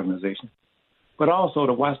no organization, but also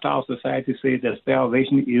the Watchtower Society says that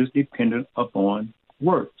salvation is dependent upon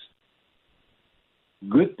works.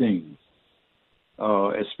 Good things,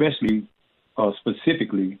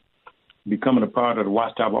 specifically becoming a part of the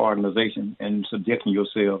Watchtower organization and subjecting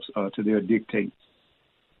yourselves to their dictates.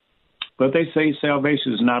 But they say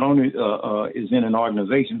salvation is not only is in an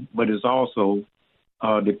organization, but is also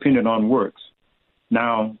dependent on works.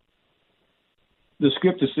 Now, the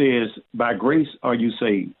scripture says, by grace are you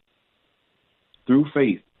saved, through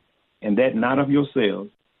faith, and that not of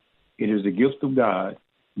yourselves. It is the gift of God,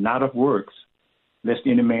 not of works, lest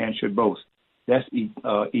any man should boast. That's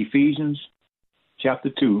Ephesians chapter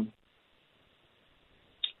 2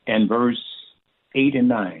 and verse 8 and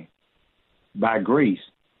 9. By grace,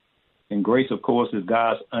 and grace, of course, is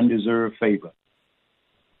God's undeserved favor.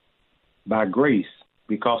 By grace,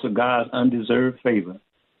 because of God's undeserved favor,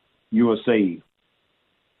 you are saved.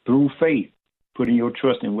 Through faith, putting your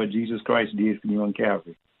trust in what Jesus Christ did for you on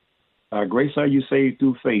Calvary. By grace are you saved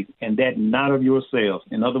through faith, and that not of yourselves.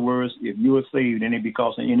 In other words, if you are saved, it ain't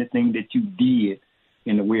because of anything that you did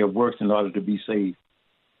in the way of works in order to be saved.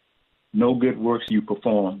 No good works you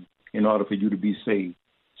perform in order for you to be saved.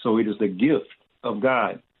 So it is the gift of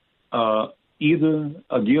God. Either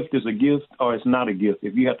a gift is a gift or it's not a gift.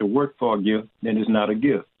 If you have to work for a gift, then it's not a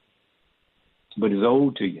gift. But it's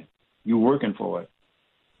owed to you. You're working for it.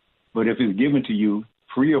 But if it's given to you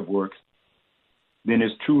free of works, then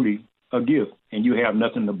it's truly a gift, and you have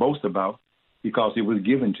nothing to boast about because it was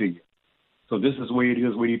given to you. So this is the way it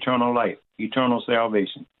is with eternal life, eternal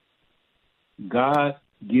salvation. God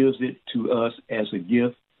gives it to us as a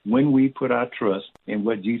gift when we put our trust in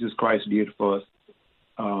what Jesus Christ did for us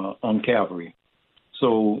on Calvary.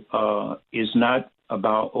 So it's not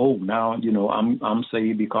about, now, I'm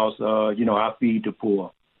saved because, I feed the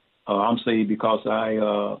poor. I'm saved because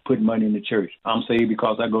I put money in the church. I'm saved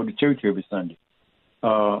because I go to church every Sunday.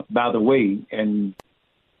 By the way, and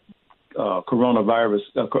coronavirus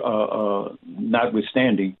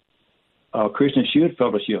notwithstanding, Christians should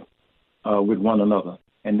fellowship with one another.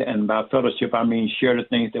 And by fellowship, I mean share the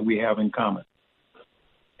things that we have in common.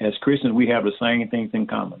 As Christians, we have the same things in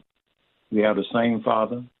common. We have the same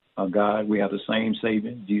Father, God. We have the same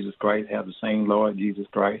Savior, Jesus Christ. Have the same Lord, Jesus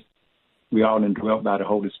Christ. We all indwelt by the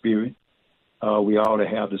Holy Spirit. We all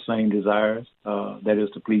have the same desires, that is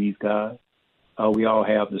to please God. We all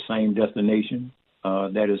have the same destination,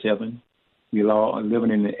 that is heaven. We all are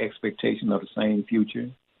living in the expectation of the same future.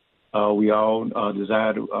 We all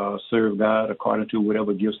desire to serve God according to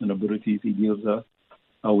whatever gifts and abilities he gives us.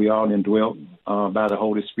 We all indwelt by the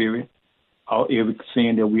Holy Spirit. Every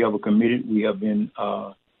sin that we ever committed, we have been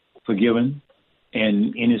forgiven.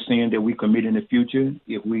 And any sin that we commit in the future,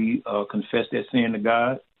 if we confess that sin to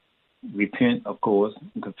God, repent, of course,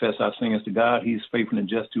 and confess our sins to God, he's faithful and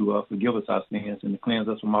just to forgive us our sins and to cleanse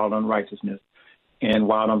us from all unrighteousness. And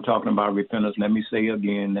while I'm talking about repentance, let me say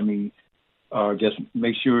again, let me just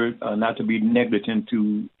make sure not to be negligent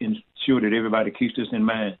to ensure that everybody keeps this in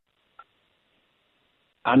mind.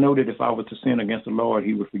 I know that if I were to sin against the Lord,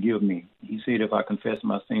 he would forgive me. He said if I confess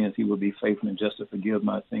my sins, he would be faithful and just to forgive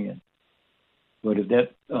my sins. But if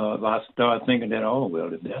I start thinking that,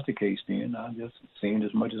 if that's the case, then I'll just sin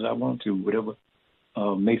as much as I want to, whatever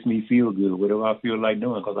makes me feel good, whatever I feel like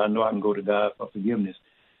doing, because I know I can go to God for forgiveness.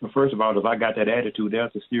 But first of all, if I got that attitude,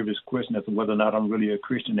 that's a serious question as to whether or not I'm really a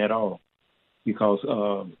Christian at all. Because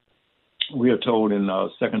we are told in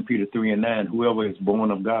 2 Peter 3 and 9, whoever is born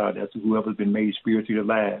of God, that's whoever's been made spiritually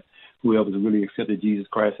alive, whoever's really accepted Jesus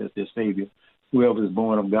Christ as their Savior, whoever is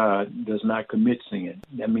born of God does not commit sin.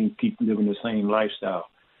 That means keep living the same lifestyle.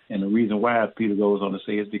 And the reason why Peter goes on to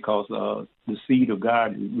say is because the seed of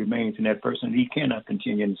God remains in that person. He cannot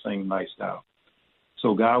continue in the same lifestyle.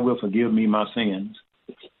 So God will forgive me my sins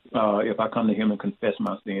if I come to him and confess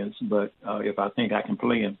my sins. But if I think I can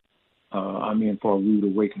play him, I'm in for a rude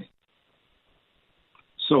awakening.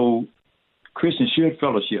 So Christians should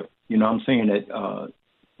fellowship. I'm saying that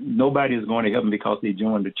nobody is going to heaven because they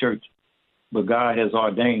joined the church. But God has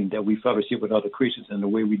ordained that we fellowship with other Christians, and the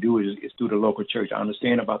way we do it is through the local church. I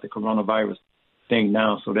understand about the coronavirus thing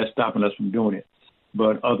now, so that's stopping us from doing it.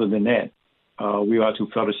 But other than that, we are to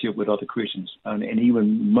fellowship with other Christians, and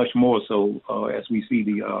even much more so as we see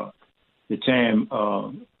the time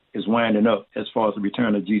is winding up as far as the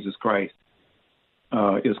return of Jesus Christ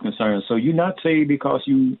is concerned. So you're not saved because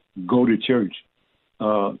you go to church.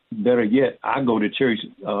 Better yet, I go to church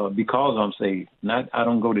because I'm saved. Not I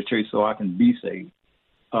don't go to church so I can be saved.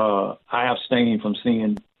 I abstain from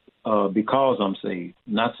sin because I'm saved,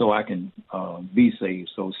 not so I can be saved.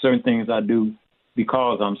 So certain things I do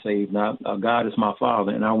because I'm saved. Now, God is my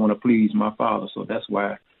Father, and I want to please my Father, so that's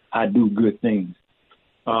why I do good things.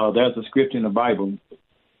 There's a scripture in the Bible,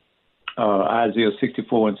 Isaiah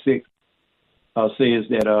 64 and 6, says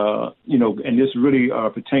that, and this really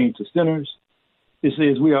pertains to sinners. It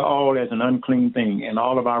says, we are all as an unclean thing, and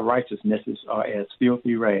all of our righteousnesses are as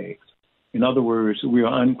filthy rags. In other words, we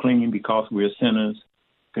are unclean because we are sinners,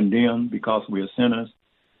 condemned because we are sinners,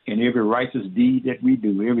 and every righteous deed that we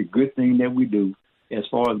do, every good thing that we do, as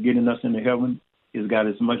far as getting us into heaven, has got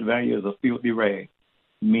as much value as a filthy rag,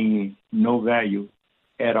 meaning no value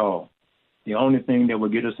at all. The only thing that will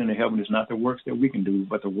get us into heaven is not the works that we can do,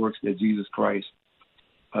 but the works that Jesus Christ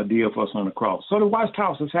did for us on the cross. So the White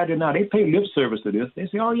House Society now, they pay lip service to this. They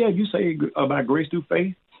say, oh, yeah, you say about grace through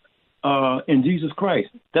faith in Jesus Christ.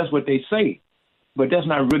 That's what they say. But that's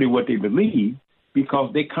not really what they believe,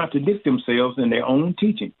 because they contradict themselves in their own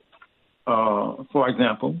teaching. For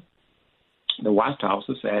example, the White House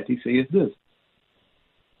Society says this: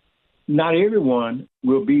 not everyone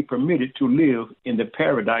will be permitted to live in the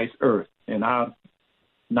paradise earth. And I'm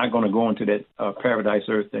not going to go into that paradise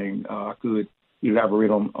earth thing. I could elaborate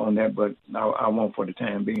on that, but I won't for the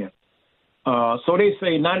time being. So they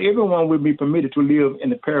say not everyone will be permitted to live in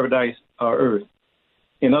the paradise earth.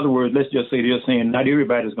 In other words, let's just say they're saying not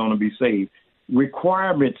everybody's going to be saved.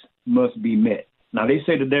 Requirements must be met. Now, they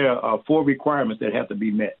say that there are 4 requirements that have to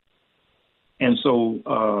be met. And so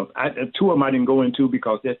 2 of them I didn't go into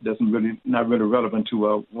because that not really relevant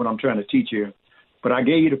to what I'm trying to teach here. But I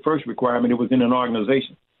gave you the first requirement. It was in an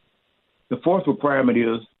organization. The 4th requirement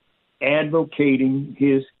is advocating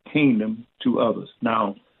his kingdom to others.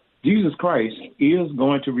 Now, Jesus Christ is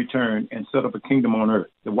going to return and set up a kingdom on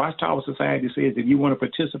earth. The Watchtower Society says if you want to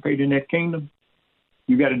participate in that kingdom,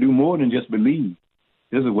 you got to do more than just believe.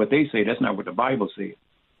 This is what they say. That's not what the Bible says.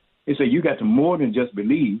 They say you got to more than just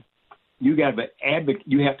believe. You have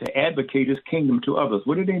to advocate his kingdom to others.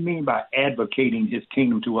 What do they mean by advocating his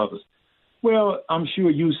kingdom to others? Well, I'm sure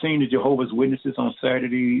you've seen the Jehovah's Witnesses on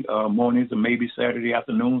Saturday mornings or maybe Saturday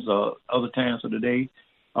afternoons or other times of the day,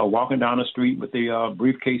 walking down the street with their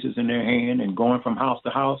briefcases in their hand and going from house to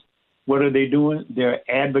house. What are they doing? They're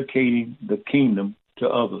advocating the kingdom to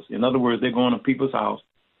others. In other words, they're going to people's house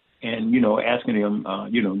and, asking them,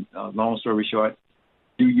 long story short,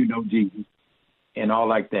 do you know Jesus? And all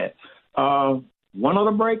like that. One other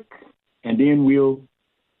break, and then we'll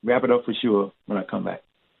wrap it up for sure when I come back.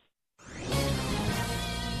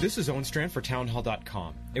 This is Owen Strand for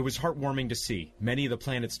townhall.com. It was heartwarming to see many of the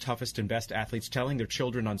planet's toughest and best athletes telling their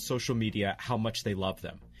children on social media how much they love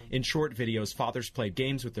them. In short videos, fathers played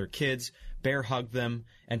games with their kids, bear hugged them,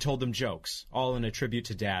 and told them jokes, all in a tribute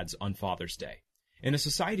to dads on Father's Day. In a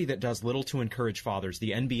society that does little to encourage fathers,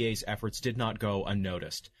 the NBA's efforts did not go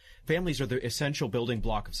unnoticed. Families are the essential building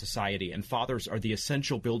block of society, and fathers are the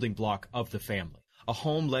essential building block of the family. A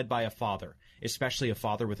home led by a father, especially a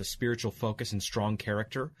father with a spiritual focus and strong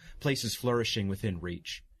character, places flourishing within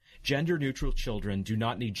reach. Gender-neutral children do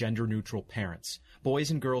not need gender-neutral parents.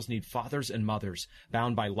 Boys and girls need fathers and mothers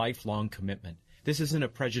bound by lifelong commitment. This isn't a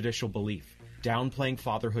prejudicial belief. Downplaying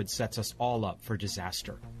fatherhood sets us all up for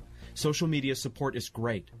disaster. Social media support is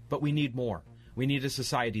great, but we need more. We need a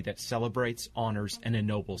society that celebrates, honors, and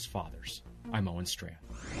ennobles fathers. I'm Owen Strand.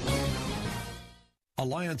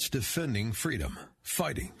 Alliance Defending Freedom,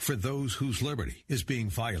 fighting for those whose liberty is being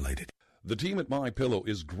violated. The team at MyPillow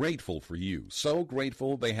is grateful for you. So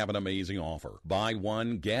grateful they have an amazing offer. Buy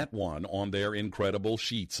one, get one on their incredible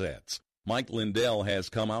sheet sets. Mike Lindell has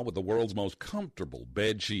come out with the world's most comfortable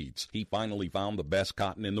bed sheets. He finally found the best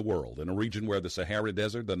cotton in the world in a region where the Sahara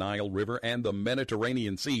Desert, the Nile River, and the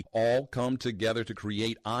Mediterranean Sea all come together to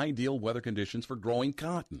create ideal weather conditions for growing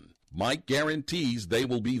cotton. Mike guarantees they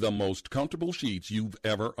will be the most comfortable sheets you've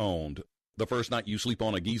ever owned. The first night you sleep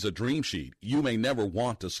on a Giza Dream Sheet, you may never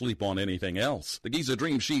want to sleep on anything else. The Giza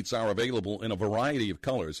Dream Sheets are available in a variety of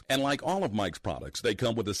colors, and like all of Mike's products, they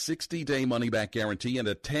come with a 60-day money-back guarantee and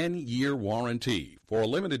a 10-year warranty. For a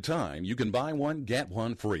limited time, you can buy one, get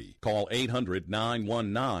one free. Call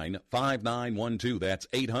 800-919-5912. That's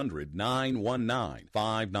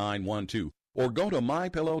 800-919-5912. Or go to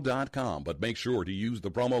MyPillow.com, but make sure to use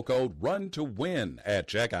the promo code RUN2WIN at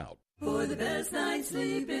checkout. For the best night's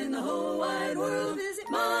sleep in the whole wide world, visit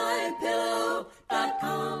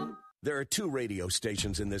MyPillow.com. There are 2 radio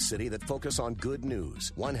stations in this city that focus on good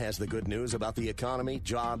news. One has the good news about the economy,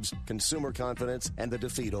 jobs, consumer confidence, and the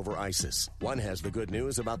defeat over ISIS. One has the good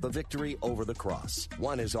news about the victory over the cross.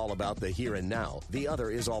 One is all about the here and now. The other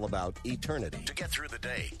is all about eternity. To get through the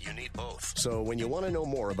day, you need both. So when you want to know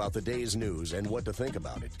more about the day's news and what to think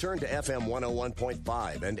about it, turn to FM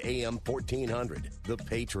 101.5 and AM 1400, The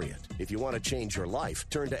Patriot. If you want to change your life,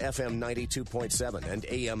 turn to FM 92.7 and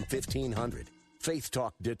AM 1500. Faith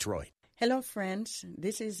Talk Detroit. Hello, friends.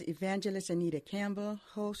 This is Evangelist Anita Campbell,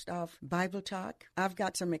 host of Bible Talk. I've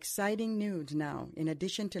got some exciting news now. In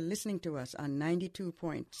addition to listening to us on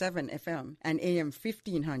 92.7 FM and AM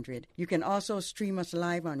 1500, you can also stream us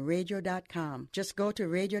live on radio.com. Just go to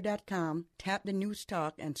radio.com, tap the News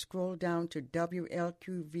Talk, and scroll down to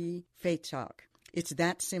WLQV Faith Talk. It's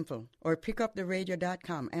that simple. Or pick up the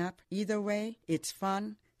radio.com app. Either way, it's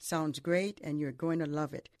fun, sounds great, and you're going to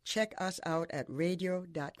love it. Check us out at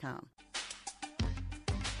radio.com.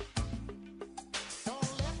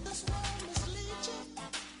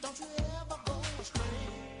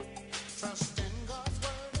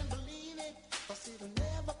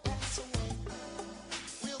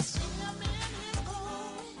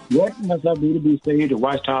 What must I do to be saved? The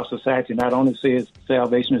Watchtower Society not only says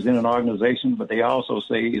salvation is in an organization, but they also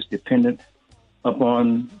say it's dependent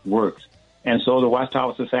upon works. And so the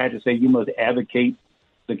Watchtower Society say you must advocate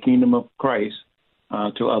the kingdom of Christ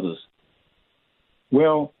to others.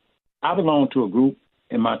 Well, I belong to a group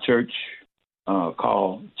in my church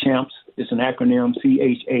called CHAMPS. It's an acronym,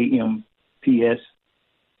 CHAMPS.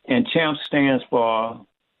 And CHAMPS stands for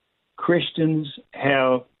Christians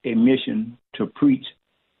Have a Mission to Preach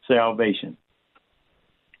Salvation.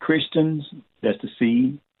 Christians, that's the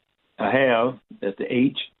C. Have, that's the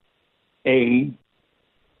H. A.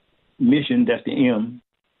 Mission, that's the M.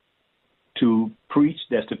 To preach,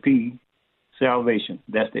 that's the P. Salvation,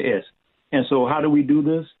 that's the S. And so how do we do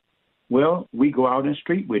this? Well, we go out and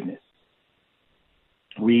street witness.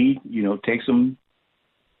 We, take some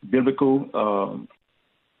biblical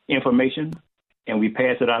information and we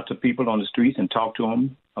pass it out to people on the streets and talk to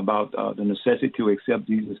them about the necessity to accept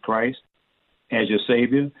Jesus Christ as your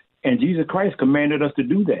Savior. And Jesus Christ commanded us to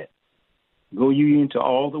do that. Go ye into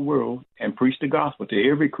all the world and preach the gospel to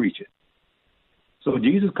every creature. So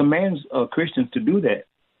Jesus commands Christians to do that.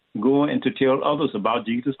 Go and to tell others about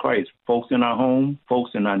Jesus Christ, folks in our home,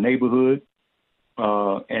 folks in our neighborhood,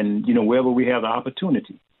 and, wherever we have the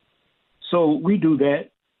opportunity. So we do that,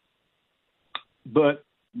 but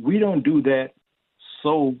we don't do that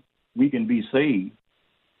so we can be saved.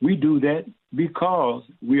 We do that because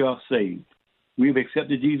we are saved. We've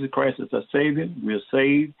accepted Jesus Christ as our Savior. We're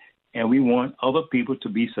saved, and we want other people to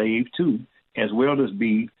be saved too, as well as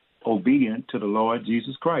be obedient to the Lord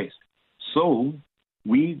Jesus Christ. So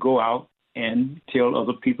we go out and tell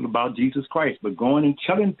other people about Jesus Christ. But going and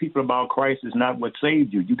telling people about Christ is not what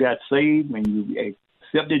saved you. You got saved when you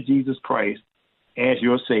accepted Jesus Christ as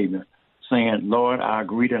your Savior, saying, Lord, I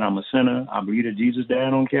agree that I'm a sinner. I believe that Jesus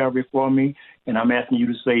died on Calvary for me, and I'm asking you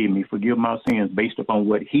to save me, forgive my sins based upon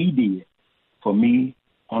what he did for me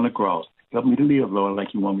on the cross. Help me to live, Lord,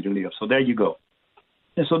 like you want me to live. So there you go.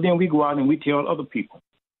 And so then we go out and we tell other people.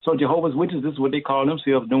 So Jehovah's Witnesses, this is what they call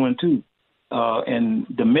themselves doing too. And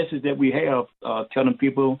the message that we have, telling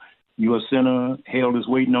people you're a sinner, hell is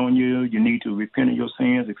waiting on you, you need to repent of your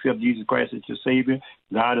sins, accept Jesus Christ as your Savior.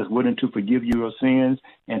 God is willing to forgive you your sins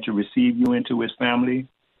and to receive you into his family.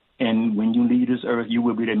 And when you leave this earth, you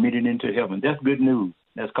will be admitted into heaven. That's good news.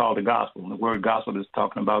 That's called the gospel. The word gospel is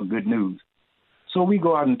talking about good news. So we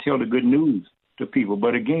go out and tell the good news to people.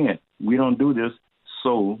 But again, we don't do this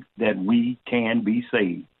so that we can be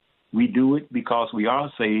saved. We do it because we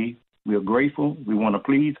are saved. We are grateful. We want to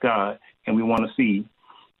please God, and we want to see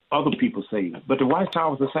other people saved. But the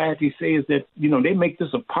Watchtower Society says that, they make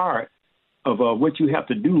this a part of what you have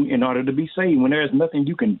to do in order to be saved, when there is nothing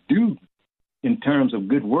you can do in terms of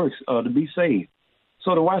good works to be saved.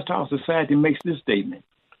 So the Watchtower Society makes this statement: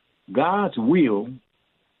 God's will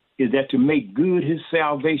is that to make good his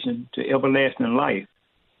salvation to everlasting life,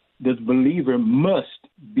 the believer must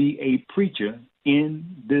be a preacher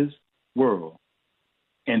in this world.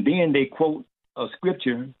 And then they quote a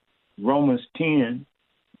scripture, Romans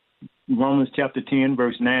chapter 10,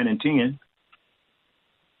 verse 9 and 10,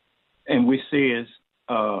 and which says,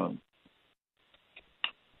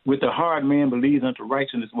 with the heart man believes unto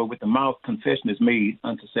righteousness, but with the mouth confession is made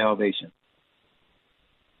unto salvation.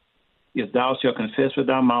 If thou shalt confess with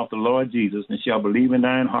thy mouth the Lord Jesus, and shalt believe in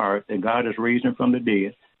thine heart that God has raised him from the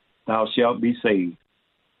dead, thou shalt be saved.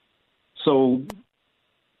 So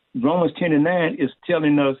Romans 10 and 9 is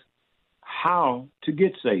telling us how to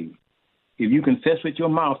get saved. If you confess with your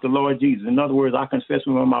mouth the Lord Jesus, in other words, I confess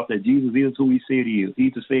with my mouth that Jesus is who he said he is.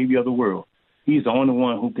 He's the Savior of the world. He's the only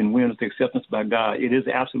one who can win us acceptance by God. It is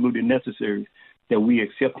absolutely necessary that we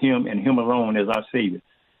accept him and him alone as our Savior.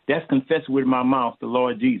 That's confess with my mouth the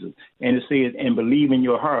Lord Jesus. And it says, and believe in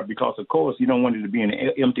your heart, because, of course, you don't want it to be an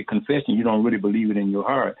empty confession. You don't really believe it in your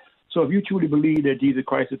heart. So if you truly believe that Jesus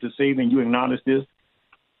Christ is the Savior and you acknowledge this,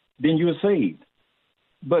 then you're saved.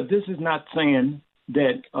 But this is not saying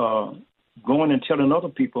that going and telling other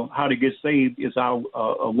people how to get saved is our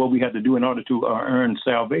what we have to do in order to earn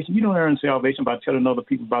salvation. You don't earn salvation by telling other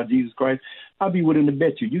people about Jesus Christ. I'll be willing to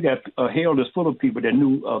bet you got hell that's full of people that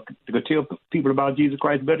knew could tell people about Jesus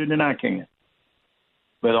Christ better than I can.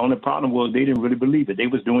 But the only problem was they didn't really believe it. They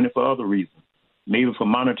was doing it for other reasons, maybe for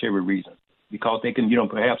monetary reasons, because they can,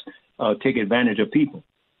 perhaps take advantage of people.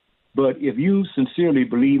 But if you sincerely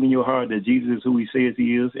believe in your heart that Jesus is who he says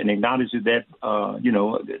he is and acknowledges that,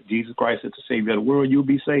 that Jesus Christ is the Savior of the world, you'll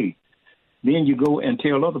be saved. Then you go and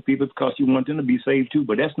tell other people because you want them to be saved too.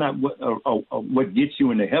 But that's not what gets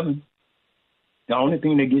you into heaven. The only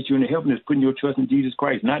thing that gets you into heaven is putting your trust in Jesus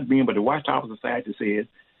Christ, not being, but the Watchtower Society says,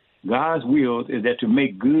 God's will is that to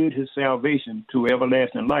make good his salvation to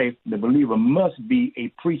everlasting life, the believer must be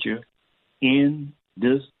a preacher in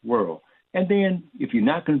this world. And then, if you're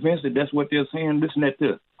not convinced that that's what they're saying, listen at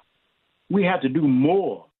this. We have to do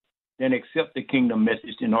more than accept the kingdom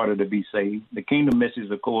message in order to be saved. The kingdom message,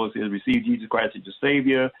 of course, is receive Jesus Christ as your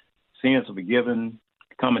Savior, sins are forgiven,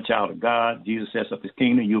 become a child of God. Jesus sets up his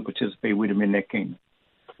kingdom. You'll participate with him in that kingdom.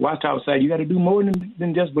 Watchtower side, you got to do more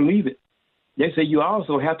than just believe it. They say you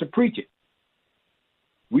also have to preach it.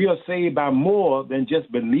 We are saved by more than just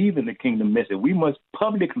believing the kingdom message. We must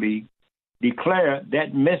publicly declare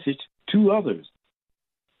that message to others,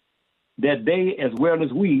 that they, as well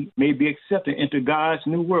as we, may be accepted into God's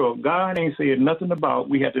new world. God ain't said nothing about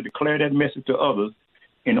we have to declare that message to others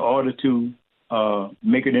in order to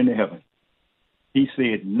make it into heaven. He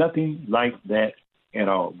said nothing like that at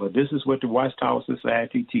all. But this is what the Watchtower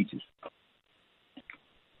Society teaches.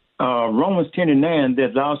 Romans 10:9,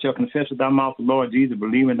 that thou shalt confess with thy mouth the Lord Jesus,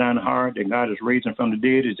 believe in thine heart that God is raised him from the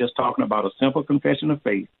dead, is just talking about a simple confession of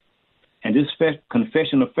faith. And this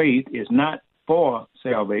confession of faith is not for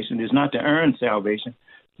salvation. It's not to earn salvation,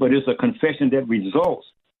 but it's a confession that results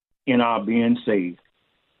in our being saved.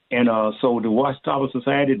 And so the Watchtower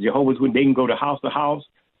Society, Jehovah's Witnesses, they can go to house,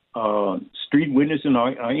 street witnessing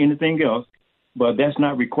or anything else, but that's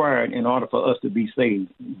not required in order for us to be saved.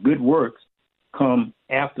 Good works come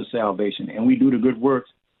after salvation, and we do the good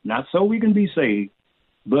works not so we can be saved,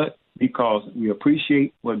 but because we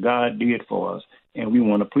appreciate what God did for us, and we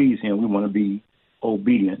want to please him. We want to be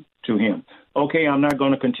obedient to him. Okay, I'm not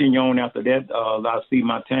going to continue on after that. I see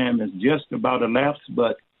my time is just about elapsed,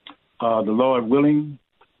 but the Lord willing,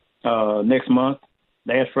 next month,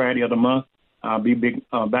 last Friday of the month, I'll be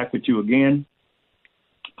back with you again,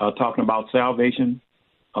 talking about salvation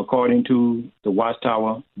according to the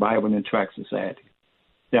Watchtower Bible and Tract Society.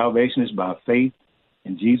 Salvation is by faith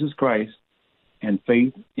in Jesus Christ and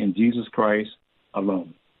faith in Jesus Christ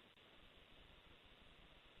alone.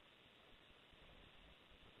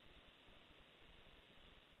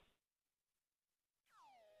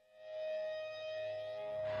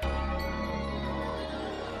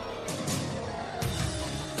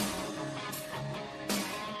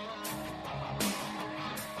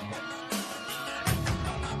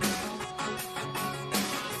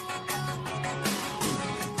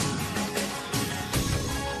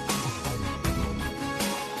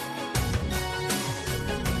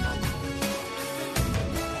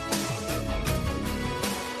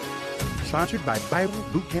 Sponsored by Bible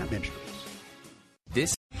Boot Camp Ministries.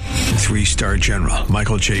 This 3-star General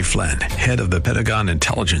Michael J. Flynn, head of the Pentagon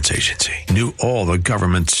Intelligence Agency, knew all the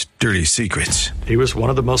government's dirty secrets. He was one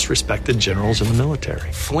of the most respected generals in the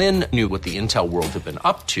military. Flynn knew what the intel world had been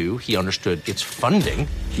up to. He understood its funding.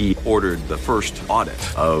 He ordered the first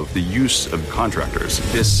audit of the use of contractors.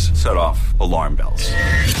 This set off alarm bells.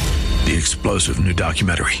 The explosive new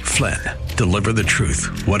documentary, Flynn, Deliver the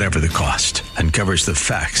Truth, Whatever the Cost, uncovers the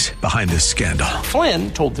facts behind this scandal.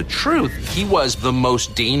 Flynn told the truth. He was the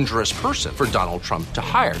most dangerous person for Donald Trump to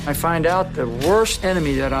hire. I find out the worst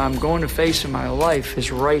enemy that I'm going to face in my life is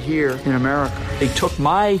right here in America. They took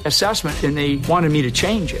my assessment and they wanted me to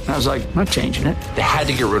change it. And I was like, I'm not changing it. They had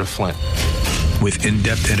to get rid of Flynn. With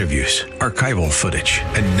in-depth interviews, archival footage,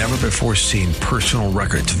 and never-before-seen personal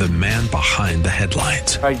records of the man behind the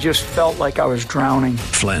headlines. I just felt like I was drowning.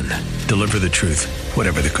 Flynn, Deliver the Truth,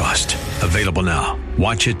 Whatever the Cost. Available now.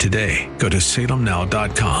 Watch it today. Go to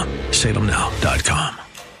salemnow.com. salemnow.com.